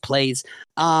made those plays.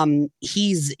 Like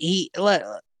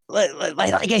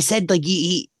I said, like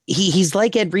he's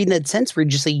like Ed Reed in that sense where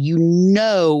just like, you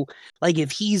know, like if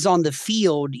he's on the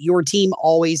field, your team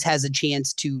always has a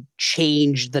chance to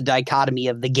change the dichotomy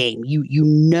of the game. You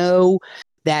know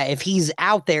that if he's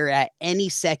out there at any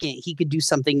second, he could do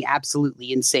something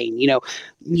absolutely insane.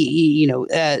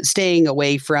 Staying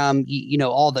away from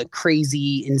all the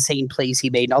crazy, insane plays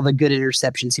he made and all the good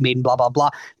interceptions he made and blah blah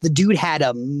blah. The dude had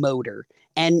a motor,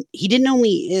 and he didn't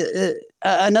only.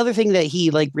 Another thing that he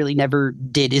like really never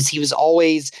did is he was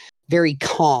always very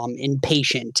calm and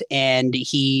patient, and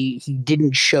he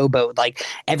didn't showboat. Like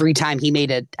every time he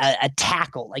made a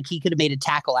tackle, like he could have made a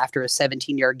tackle after a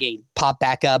 17-yard gain, pop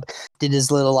back up, did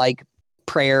his little like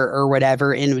prayer or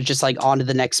whatever, and it was just like on to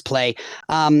the next play.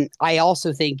 I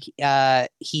also think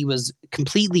he was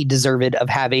completely deserved of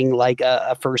having like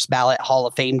a first ballot Hall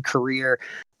of Fame career.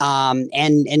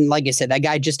 And like I said, that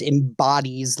guy just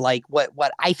embodies like what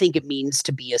I think it means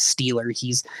to be a Steeler.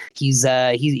 He's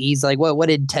like, what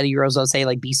did Teddy Roosevelt say?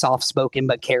 Like, be soft spoken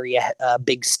but carry a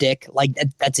big stick. Like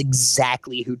that's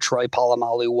exactly who Troy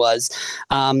Polamalu was.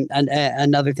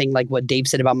 Another thing, like what Dave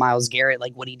said about Myles Garrett,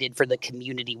 like what he did for the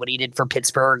community, what he did for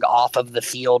Pittsburgh off of the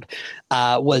field,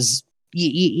 was.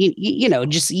 You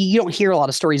don't hear a lot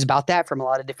of stories about that from a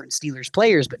lot of different Steelers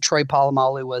players, but Troy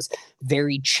Polamalu was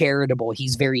very charitable.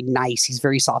 He's very nice. He's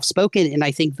very soft spoken. And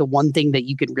I think the one thing that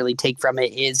you can really take from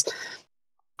it is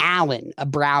Allen, a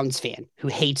Browns fan who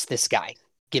hates this guy,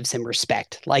 gives him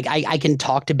respect. Like I can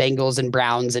talk to Bengals and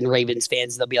Browns and Ravens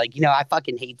fans. They'll be like, I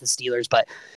fucking hate the Steelers, but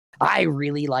I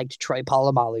really liked Troy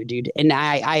Polamalu, dude. And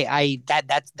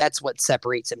that's what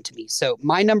separates him to me. So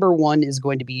my number one is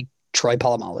going to be Troy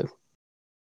Polamalu.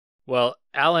 Well,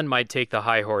 Alan might take the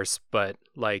high horse, but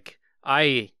like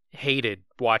I hated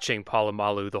watching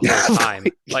Polamalu the whole time.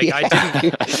 Like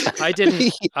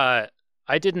Yeah.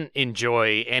 I didn't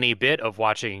enjoy any bit of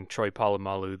watching Troy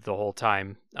Polamalu the whole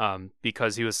time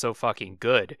because he was so fucking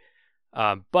good.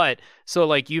 But so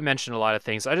like you mentioned a lot of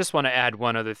things. I just want to add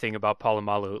one other thing about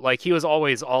Polamalu. Like he was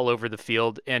always all over the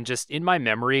field, and just in my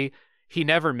memory, he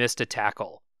never missed a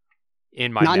tackle.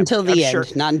 In my not memory. until the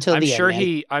end. Not until the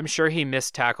end. I'm sure he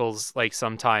missed tackles like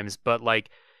sometimes, but like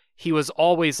he was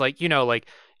always like, like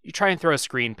you try and throw a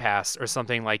screen pass or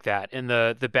something like that, and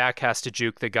the back has to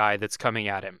juke the guy that's coming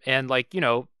at him, and like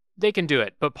they can do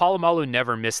it, but Polamalu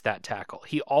never missed that tackle.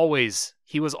 He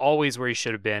was always where he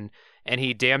should have been, and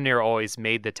he damn near always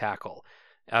made the tackle.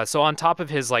 So on top of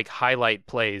his like highlight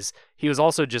plays, he was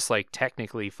also just like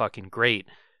technically fucking great.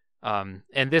 And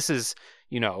this is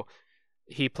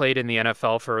he played in the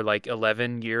NFL for like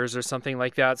 11 years or something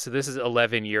like that. So this is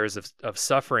 11 years of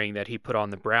suffering that he put on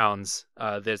the Browns.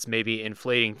 That's maybe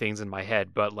inflating things in my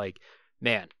head, but like,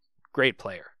 man, great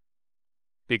player.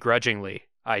 Begrudgingly,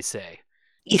 I say.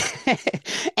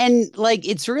 And like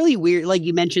it's really weird, like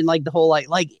you mentioned, like the whole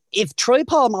like if Troy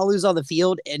Polamalu's on the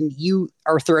field and you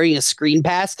are throwing a screen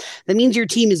pass, that means your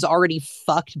team is already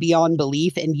fucked beyond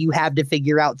belief and you have to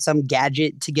figure out some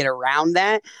gadget to get around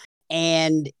that,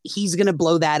 and he's gonna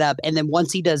blow that up. And then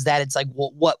once he does that, it's like,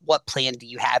 well, what plan do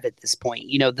you have at this point?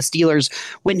 You know, the Steelers,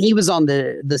 when he was on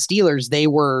the Steelers, they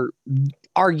were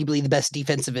arguably the best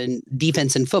defense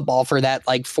in football for that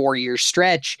like 4-year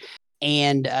stretch.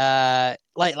 And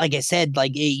like I said,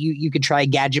 like you could try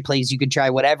gadget plays, you could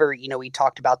try whatever. You know, we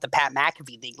talked about the Pat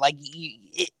McAfee thing. Like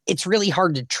it's really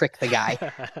hard to trick the guy,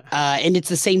 and it's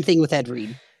the same thing with Ed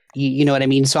Reed. You know what I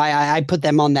mean? So I put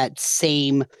them on that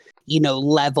same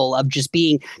level of just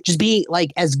being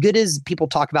like, as good as people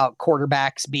talk about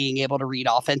quarterbacks being able to read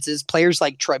offenses, players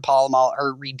like Troy Polamalu,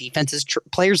 or read defenses,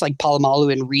 players like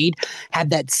Polamalu and Reed have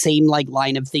that same like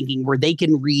line of thinking where they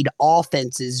can read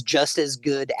offenses just as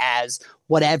good as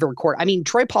whatever court. I mean,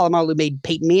 Troy Polamalu made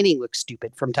Peyton Manning look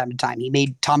stupid from time to time. He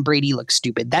made Tom Brady look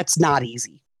stupid. That's not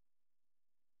easy.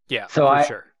 Yeah, so for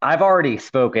sure. I've already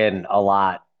spoken a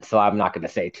lot, so I'm not going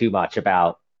to say too much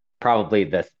about probably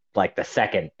the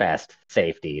second best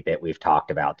safety that we've talked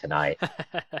about tonight.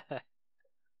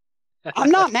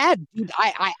 I'm not mad, dude.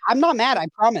 I'm not mad. I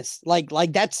promise. Like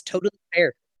that's totally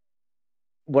fair.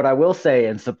 What I will say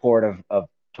in support of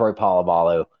Troy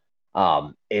Polamalu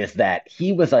is that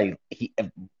he was a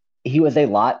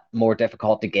lot more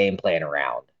difficult to game plan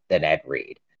around than Ed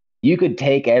Reed. You could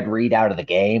take Ed Reed out of the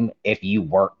game if you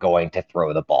weren't going to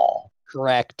throw the ball.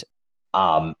 Correct.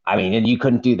 I mean, and you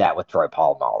couldn't do that with Troy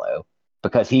Polamalu,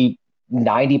 because he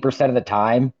 90% of the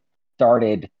time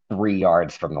started 3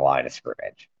 yards from the line of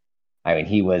scrimmage. I mean,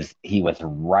 he was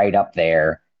right up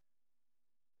there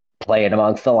playing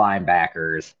amongst the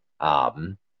linebackers,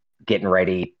 getting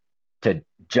ready to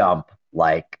jump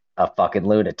like a fucking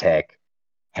lunatic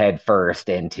head first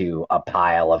into a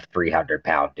pile of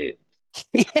 300-pound dudes.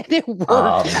 And it worked.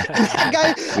 That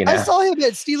guy, I saw him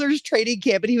at Steelers training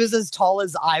camp, and he was as tall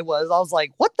as I was. I was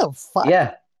like, what the fuck?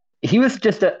 Yeah. He was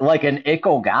just like an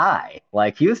ickle guy.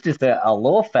 Like, he was just a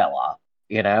little fella,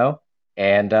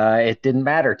 and it didn't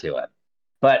matter to him.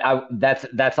 But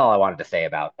that's all I wanted to say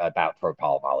about Troy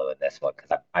Polamalu in this one,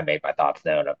 because I made my thoughts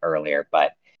known earlier,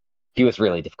 but he was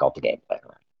really difficult to game plan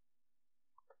around.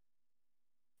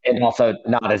 And also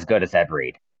not as good as Ed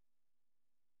Reed.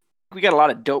 We got a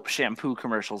lot of dope shampoo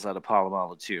commercials out of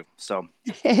Polamalu too, so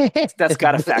that's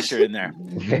got to factor in there.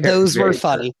 Those were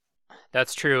funny.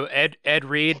 That's true. Ed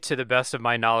Reed, to the best of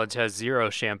my knowledge, has zero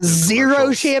shampoo.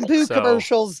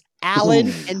 Commercials. Alan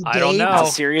and Dave. I don't know.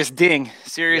 Serious ding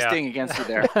against you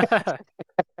there.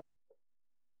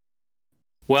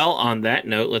 Well, on that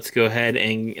note, let's go ahead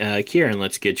and Kieran,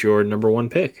 let's get your number one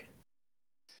pick.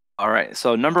 All right,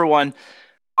 so number one.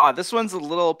 This one's a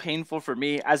little painful for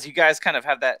me, as you guys kind of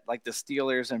have that, like the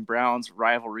Steelers and Browns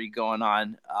rivalry going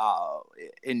on.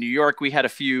 In New York, we had a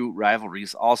few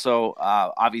rivalries. Also,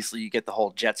 obviously, you get the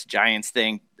whole Jets-Giants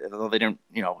thing, although they don't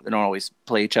always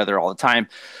play each other all the time.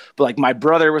 But like, my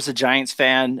brother was a Giants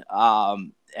fan,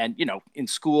 and in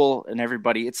school and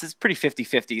everybody, it's pretty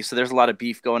 50-50. So there's a lot of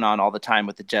beef going on all the time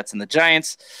with the Jets and the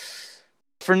Giants.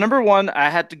 For number one, I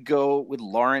had to go with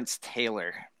Lawrence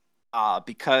Taylor.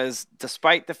 Because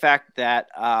despite the fact that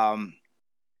I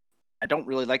don't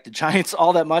really like the Giants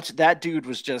all that much, that dude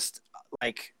was just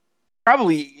like,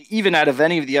 probably even out of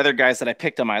any of the other guys that I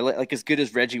picked on my list, like as good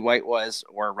as Reggie White was,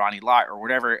 or Ronnie Lott, or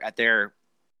whatever at their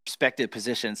respective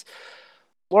positions,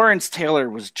 Lawrence Taylor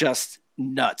was just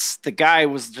nuts. The guy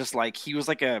was just like, he was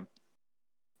like a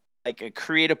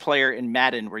creative player in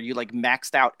Madden, where you like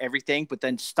maxed out everything, but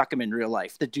then stuck him in real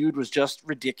life. The dude was just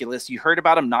ridiculous. You heard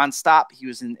about him nonstop. He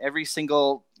was in every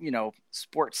single,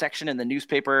 sports section in the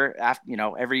newspaper after,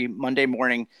 every Monday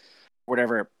morning,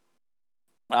 whatever.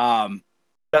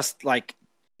 Just like,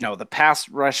 the pass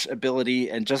rush ability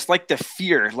and just like the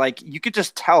fear, like you could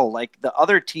just tell, like the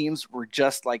other teams were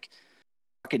just like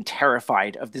fucking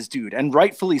terrified of this dude, and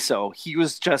rightfully so. He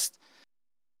was just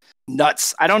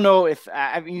nuts. I don't know if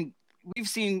we've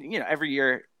seen, every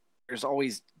year there's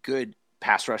always good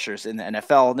pass rushers in the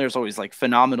NFL, and there's always like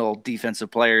phenomenal defensive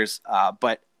players.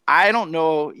 But I don't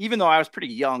know, even though I was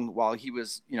pretty young while he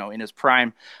was, in his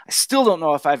prime, I still don't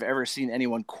know if I've ever seen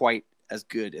anyone quite as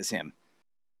good as him.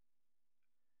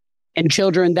 And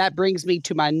children, that brings me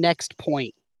to my next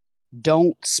point.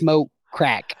 Don't smoke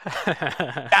crack.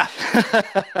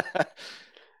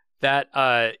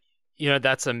 That,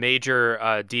 That's a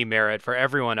major demerit for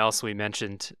everyone else we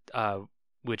mentioned,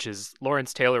 which is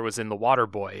Lawrence Taylor was in The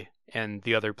Waterboy and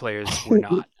the other players were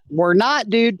not. We're not,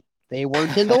 dude. They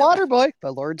weren't in The Waterboy,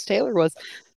 but Lawrence Taylor was.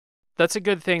 That's a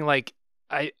good thing. Like,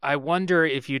 I wonder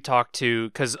if you talk to,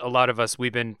 because a lot of us,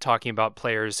 we've been talking about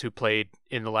players who played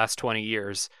in the last 20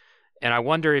 years. And I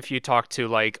wonder if you talk to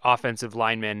like offensive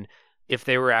linemen, if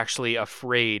they were actually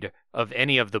afraid of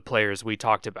any of the players we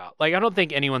talked about. Like, I don't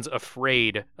think anyone's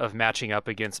afraid of matching up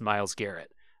against Myles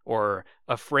Garrett or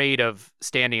afraid of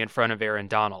standing in front of Aaron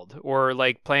Donald or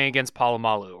like playing against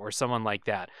Palomalu or someone like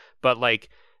that. But like,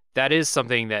 that is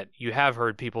something that you have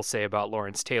heard people say about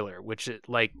Lawrence Taylor, which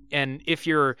like, and if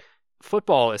you're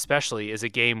football especially is a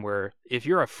game where if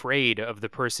you're afraid of the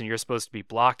person you're supposed to be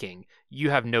blocking, you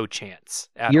have no chance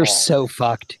at You're all. so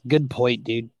fucked. Good point,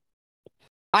 dude.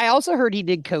 I also heard he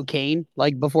did cocaine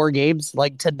like before games,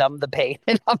 like to numb the pain.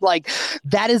 And I'm like,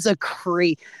 that is a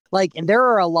like, and there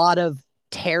are a lot of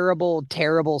terrible,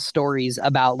 terrible stories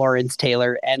about Lawrence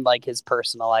Taylor and like his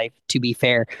personal life, to be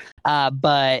fair.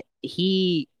 But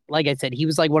he, like I said, he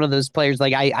was like one of those players.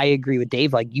 Like I agree with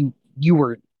Dave. Like you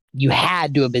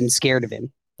had to have been scared of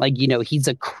him. Like, he's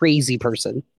a crazy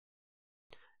person.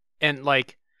 And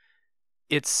like,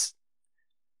 it's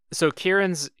so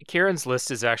Kieran's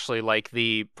list is actually like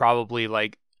the probably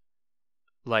like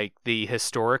the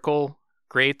historical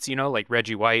greats, like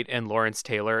Reggie White and Lawrence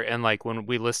Taylor. And like when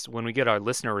we get our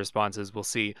listener responses, we'll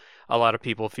see a lot of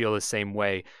people feel the same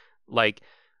way. Like,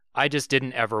 I just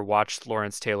didn't ever watch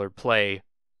Lawrence Taylor play,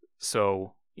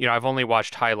 so I've only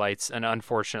watched highlights, and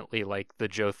unfortunately, like the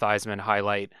Joe Theismann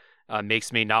highlight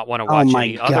makes me not want to watch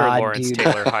any other Lawrence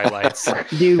Taylor highlights.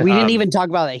 Dude, we didn't even talk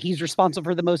about that. He's responsible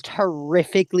for the most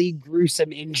horrifically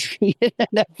gruesome injury in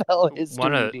NFL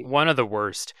history. One of the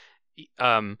worst.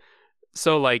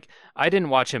 So like, I didn't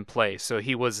watch him play, so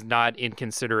he was not in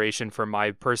consideration for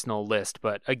my personal list.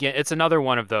 But again, it's another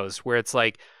one of those where it's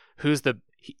like,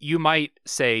 you might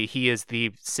say he is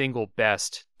the single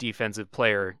best defensive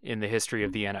player in the history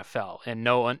of the NFL. And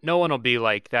no one will be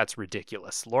like, that's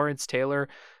ridiculous. Lawrence Taylor,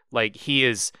 like,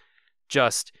 he's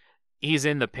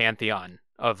in the pantheon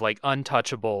of like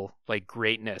untouchable, like,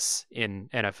 greatness in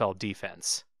NFL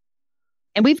defense.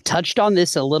 And we've touched on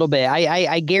this a little bit.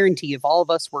 I guarantee if all of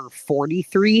us were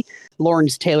 43,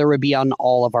 Lawrence Taylor would be on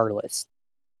all of our lists.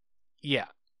 Yeah,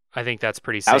 I think that's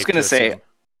pretty safe. I was going to say,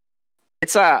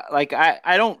 it's like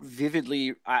I don't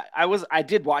vividly I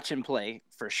did watch him play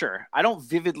for sure. I don't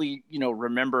vividly,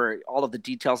 remember all of the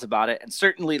details about it. And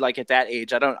certainly like at that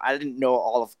age, I didn't know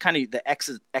all of kind of the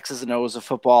X's and O's of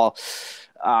football,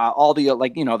 all the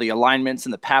the alignments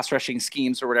and the pass rushing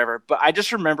schemes or whatever. But I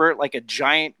just remember like a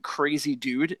giant crazy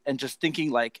dude and just thinking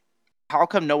like, how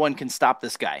come no one can stop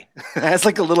this guy as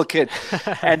like a little kid?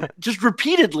 And just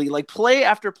repeatedly, like play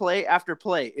after play after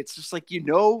play. It's just like,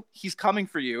 he's coming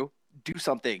for you. Do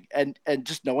something, and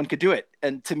just no one could do it.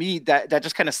 And to me, that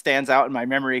just kind of stands out in my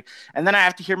memory. And then I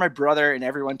have to hear my brother and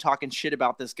everyone talking shit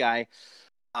about this guy.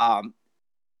 But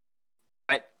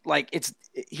like,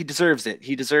 he deserves it.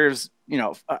 He deserves,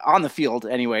 on the field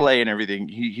anyway, play and everything.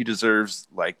 He deserves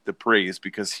like the praise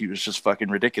because he was just fucking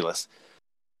ridiculous.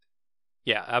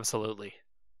 Yeah, absolutely.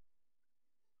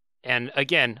 And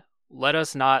again, let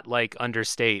us not like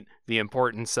understate the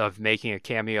importance of making a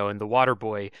cameo in The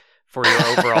Waterboy for your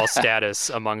overall status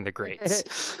among the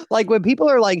greats. Like when people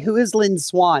are like, who is Lynn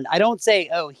Swann? I don't say,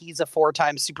 oh, he's a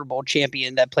 4-time Super Bowl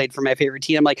champion that played for my favorite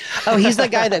team. I'm like, oh, he's the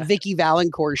guy that Vicky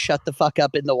Valancourt shut the fuck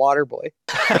up in The Waterboy.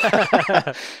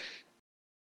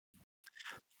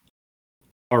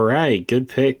 All right, good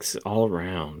picks all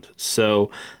around. So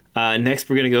next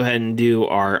we're going to go ahead and do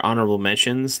our honorable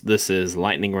mentions. This is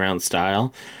lightning round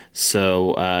style.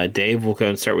 So Dave, we'll go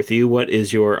and start with you. What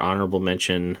is your honorable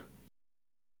mention?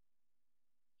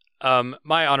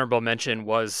 My honorable mention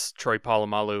was Troy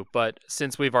Polamalu, but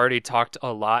since we've already talked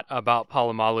a lot about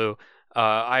Polamalu,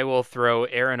 I will throw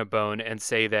Aaron a bone and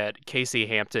say that Casey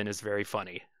Hampton is very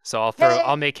funny. So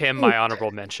I'll make him my honorable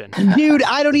mention. Dude,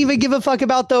 I don't even give a fuck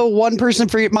about the one person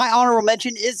for my honorable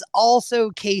mention is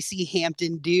also Casey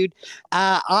Hampton, dude.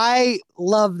 I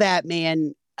love that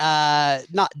man.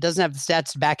 Doesn't have the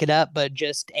stats to back it up, but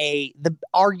just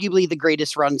arguably the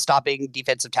greatest run stopping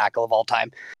defensive tackle of all time.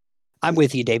 I'm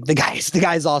with you, Dave. The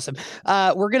guy's awesome.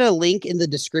 We're going to link in the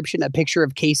description a picture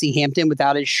of Casey Hampton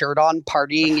without his shirt on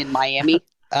partying in Miami.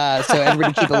 So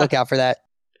everybody keep a lookout for that.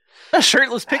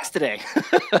 Shirtless pics today.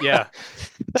 Yeah.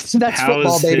 That's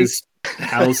football, baby.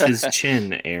 How's his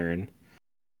chin, Aaron?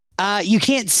 You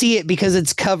can't see it because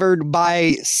it's covered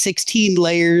by 16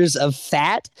 layers of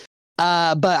fat.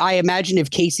 But I imagine if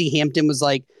Casey Hampton was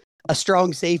like a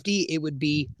strong safety, it would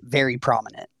be very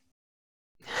prominent.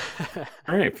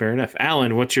 All right, fair enough.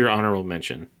 Alan, what's your honorable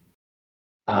mention?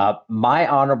 My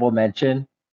honorable mention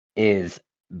is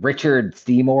Richard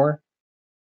Seymour,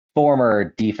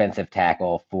 former defensive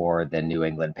tackle for the New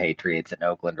England Patriots and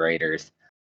Oakland Raiders.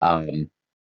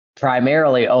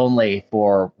 Primarily only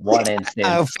for one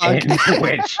instance in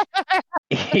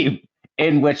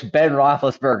which Ben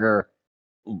Roethlisberger,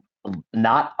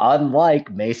 not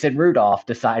unlike Mason Rudolph,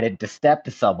 decided to step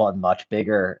to someone much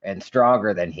bigger and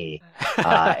stronger than he,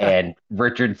 and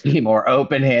Richard Seymour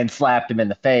open hand slapped him in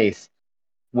the face,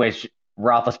 which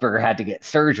Roethlisberger had to get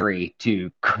surgery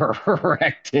to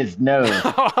correct his nose.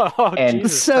 And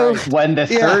so when the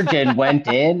surgeon went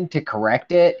in to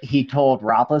correct it, he told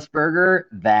Roethlisberger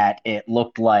that it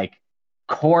looked like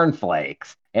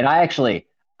cornflakes. And I actually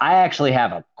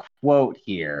have a quote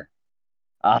here.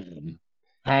 Hang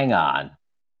on.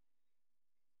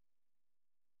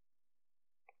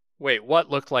 Wait,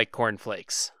 what looked like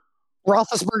cornflakes?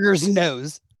 Roethlisberger's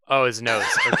nose. Oh, his nose.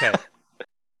 Okay.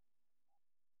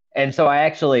 And so I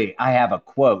have a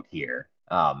quote here.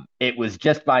 It was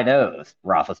just my nose,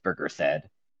 Roethlisberger said.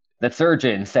 The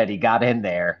surgeon said he got in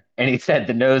there and he said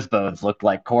the nose bones looked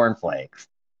like cornflakes.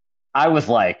 I was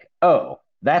like, oh,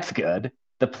 that's good.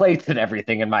 The plates and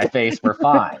everything in my face were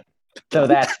fine. So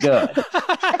that's good.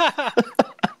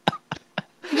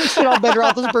 Shit on Ben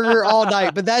Roethlisberger all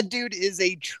night, but that dude is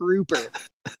a trooper.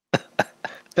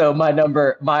 So my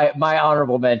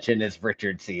honorable mention is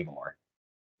Richard Seymour.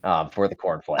 For the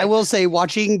cornflakes. I will say,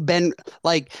 watching Ben,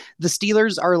 like the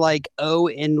Steelers are like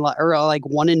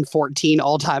 1-14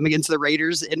 all time against the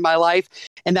Raiders in my life,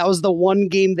 and that was the one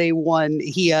game they won.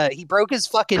 He broke his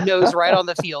fucking nose right on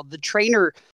the field. The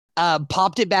trainer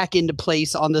popped it back into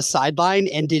place on the sideline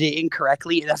and did it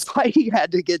incorrectly, and that's why he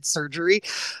had to get surgery.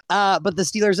 But the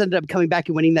Steelers ended up coming back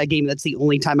and winning that game. That's the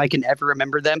only time I can ever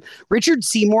remember them. Richard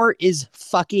Seymour is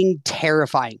fucking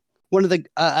terrifying. One of the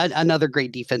another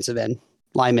great defensive end.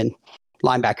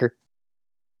 Linebacker.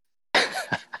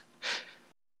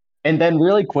 And then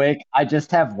really quick, I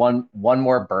just have one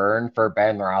more burn for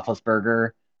Ben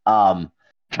Roethlisberger.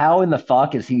 How in the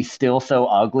fuck is he still so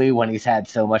ugly when he's had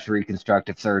so much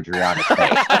reconstructive surgery on his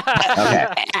face? Okay.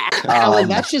 Alan,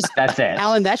 that's it.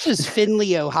 Alan, that's just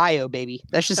Findlay, Ohio, baby.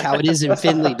 That's just how it is in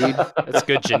Findlay, dude. That's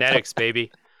good genetics,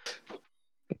 baby.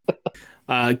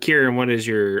 Kieran, what is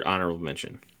your honorable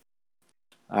mention?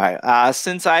 All right.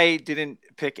 Since I didn't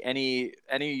pick any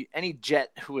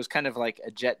Jet who was kind of like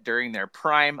a Jet during their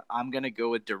prime, I'm gonna go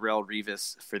with Darrelle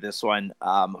Revis for this one.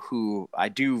 Who I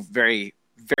do very,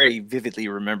 very vividly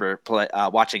remember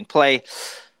watching play.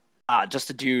 Just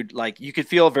a dude, like, you could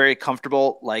feel very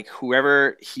comfortable. Like,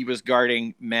 whoever he was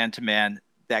guarding man to man,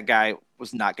 that guy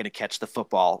was not going to catch the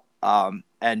football.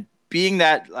 And being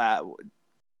that.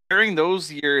 During those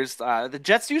years, the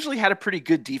Jets usually had a pretty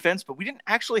good defense, but we didn't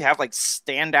actually have like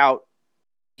standout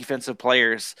defensive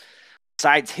players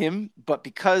besides him. But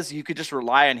because you could just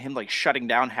rely on him like shutting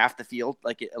down half the field,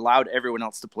 like, it allowed everyone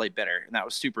else to play better, and that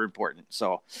was super important.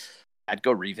 So I'd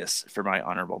go Revis for my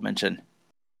honorable mention.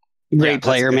 Great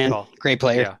player, man. Call. Great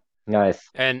player. Yeah. Nice.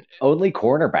 And only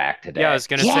cornerback today. Yeah, I was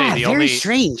going to say very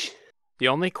strange. The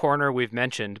only corner we've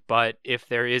mentioned, but if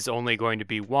there is only going to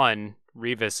be one,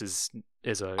 Revis is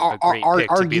a great pick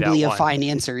to be that arguably a one. fine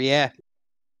answer, yeah.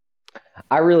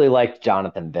 I really liked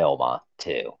Jonathan Vilma,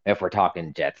 too, if we're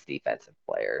talking Jets defensive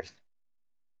players.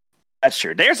 That's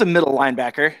true. There's a middle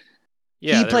linebacker.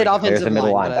 Yeah, he played offensive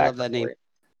line, but I love that name.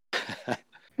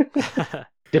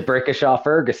 DeBrickashaw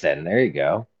Ferguson. There you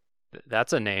go.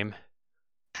 That's a name.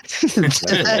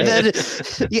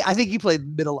 Yeah, I think he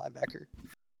played middle linebacker.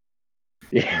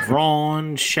 Yeah.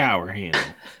 Ron Showerhand.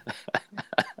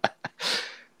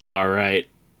 All right.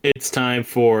 It's time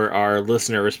for our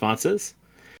listener responses,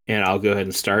 and I'll go ahead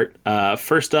and start.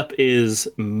 First up is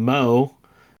Mo,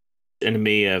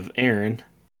 enemy of Aaron.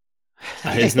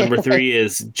 His number 3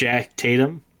 is Jack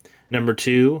Tatum. Number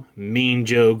 2, Mean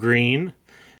Joe Green.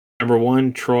 Number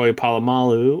 1, Troy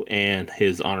Polamalu, and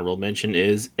his honorable mention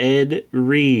is Ed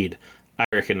Reed. I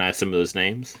recognize some of those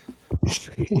names.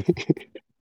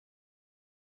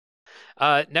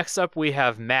 Next up, we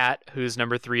have Matt, whose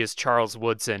number 3 is Charles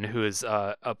Woodson, who is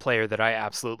a player that I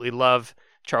absolutely love.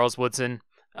 Charles Woodson.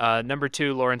 Number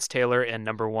 2, Lawrence Taylor, and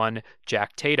number 1,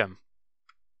 Jack Tatum.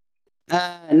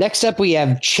 Next up, we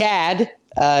have Chad.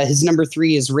 His number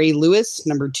 3 is Ray Lewis.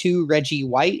 Number 2, Reggie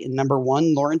White, and number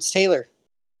 1, Lawrence Taylor.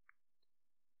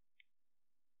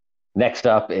 Next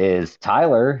up is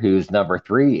Tyler, whose number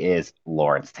 3 is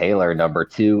Lawrence Taylor. Number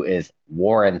 2 is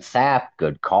Warren Sapp.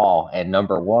 Good call. And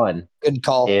number 1 good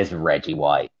call is Reggie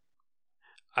White.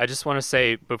 I just want to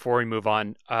say before we move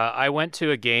on, I went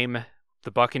to a game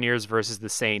the Buccaneers versus the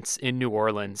Saints in New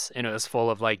Orleans, and it was full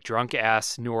of like drunk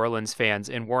ass New Orleans fans.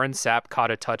 And Warren Sapp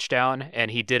caught a touchdown,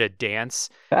 and he did a dance,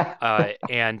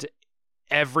 and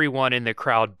everyone in the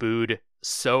crowd booed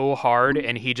so hard,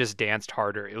 and he just danced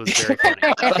harder. It was very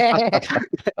funny.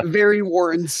 Very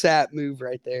Warren Sapp move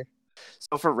right there.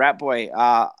 So for Rat Boy,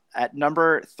 at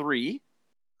number 3,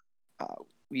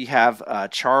 we have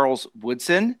Charles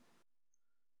Woodson,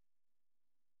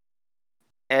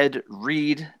 Ed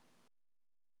Reed,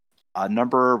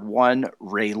 number 1,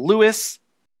 Ray Lewis,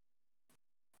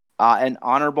 and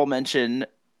honorable mention,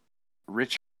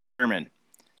 Richard Sherman.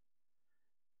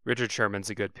 Richard Sherman's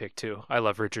a good pick too. I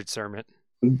love Richard Sherman.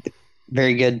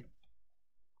 Very good.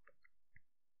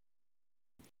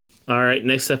 All right,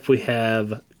 next up we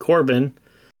have Corbin.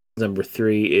 Number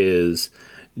 3 is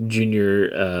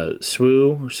Junior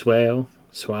Seau. Seau.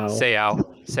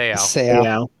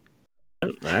 All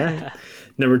right.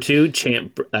 Number 2,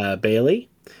 Champ Bailey.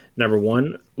 Number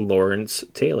 1, Lawrence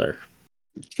Taylor.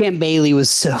 Champ Bailey was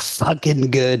so fucking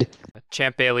good.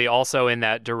 Champ Bailey also in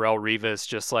that Darrelle Revis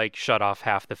just like shut off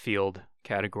half the field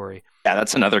category. Yeah,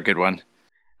 that's another good one.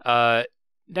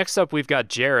 Next up, we've got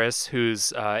Jarris,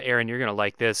 who's, Aaron, you're going to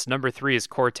like this. Number 3 is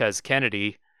Cortez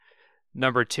Kennedy.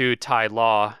 Number 2, Ty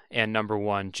Law. And number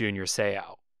 1, Junior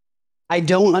Seau. I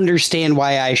don't understand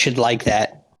why I should like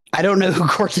that. I don't know who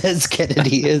Cortez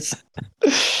Kennedy is.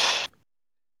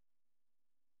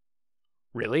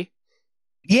 Really?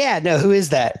 Yeah, no, who is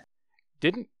that?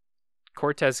 Didn't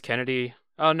Cortez Kennedy...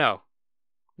 Oh, no.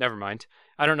 Never mind.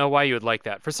 I don't know why you would like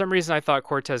that. For some reason, I thought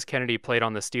Cortez Kennedy played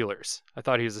on the Steelers. I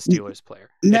thought he was a Steelers player.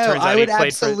 No, I would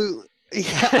absolutely...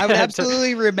 Yeah, I would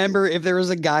absolutely remember if there was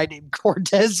a guy named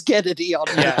Cortez Kennedy on.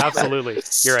 Yeah, absolutely.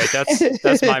 You're right.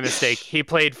 That's my mistake. He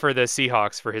played for the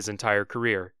Seahawks for his entire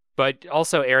career. But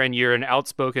also, Aaron, you're an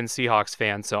outspoken Seahawks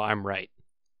fan, so I'm right.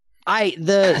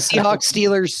 The Seahawks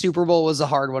Steelers Super Bowl was a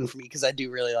hard one for me because I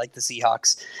do really like the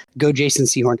Seahawks. Go Jason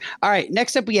Sehorn. All right,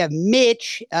 next up we have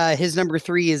Mitch. His number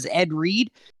 3 is Ed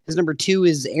Reed. His number 2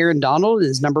 is Aaron Donald.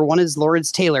 His number 1 is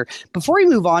Lawrence Taylor. Before we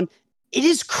move on, it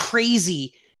is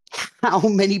crazy how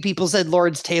many people said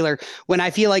Lawrence Taylor when I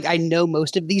feel like I know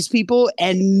most of these people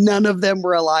and none of them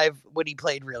were alive when he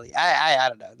played. Really, I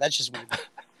don't know. That's just weird.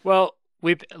 Well,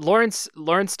 Lawrence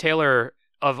Taylor,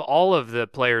 of all of the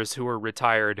players who were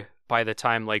retired by the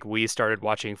time like we started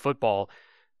watching football,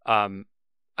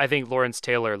 I think Lawrence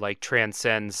Taylor like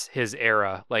transcends his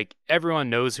era. Like everyone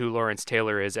knows who Lawrence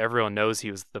Taylor is. Everyone knows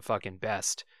he was the fucking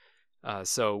best.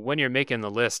 So when you're making the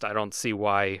list, I don't see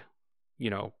why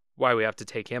we have to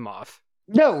take him off.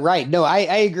 No, right. No, I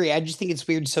agree. I just think it's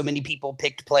weird. So many people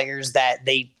picked players that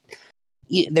they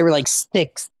were like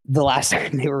 6 the last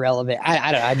time they were relevant.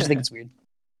 I don't know. I just think it's weird.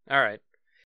 All right.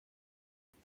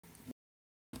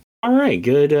 All right,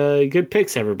 good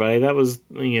picks, everybody. That was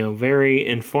very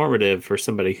informative for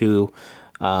somebody who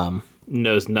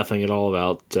knows nothing at all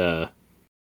about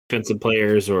defensive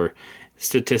players or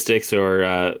statistics or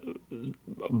a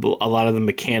lot of the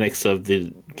mechanics of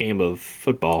the game of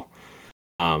football.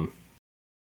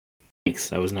 Thanks,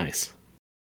 that was nice.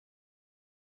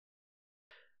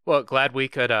 Well, glad we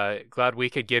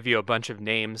could give you a bunch of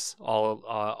names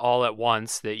all at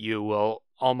once that you will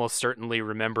almost certainly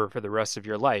remember for the rest of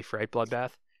your life, right, Bloodbath?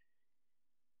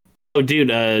 Oh,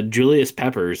 dude, Julius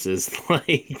Peppers is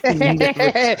like... I'm going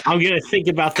to think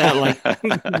about that like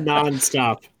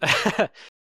nonstop.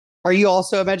 Are you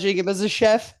also imagining him as a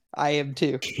chef? I am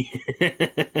too.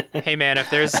 Hey man, if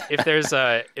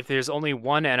there's only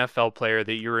one NFL player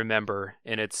that you remember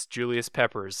and it's Julius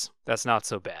Peppers, that's not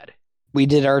so bad. We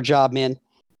did our job, man.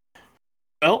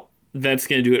 Well, that's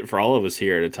going to do it for all of us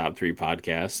here at a Top 3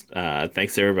 podcast.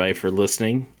 Thanks everybody for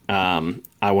listening.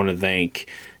 I want to thank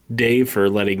Dave for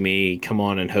letting me come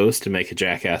on and host and make a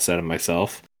jackass out of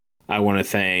myself. I want to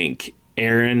thank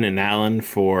Aaron and Alan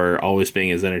for always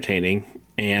being as entertaining.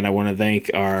 And I want to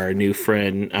thank our new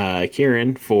friend,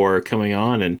 Kieran, for coming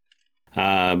on and,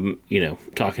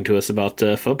 talking to us about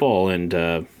football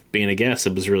and being a guest.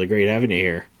 It was really great having you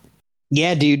here.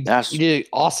 Yeah, dude. You did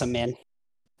awesome, man.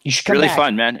 You should come really back.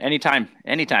 Fun, man. Anytime.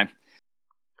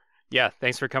 Yeah,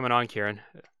 thanks for coming on, Kieran.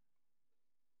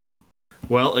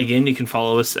 Well, again, you can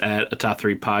follow us at a Top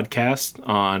 3 podcast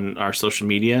on our social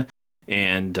media.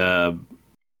 And I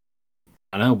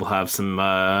don't know, we'll have some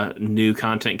new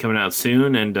content coming out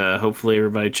soon. And hopefully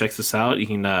everybody checks us out. You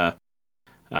can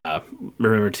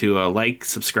remember to like,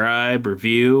 subscribe,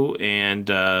 review, and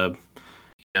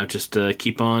just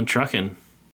keep on trucking.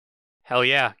 Hell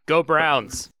yeah. Go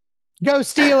Browns. Go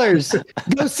Steelers.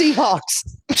 Go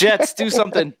Seahawks. Jets, do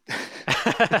something.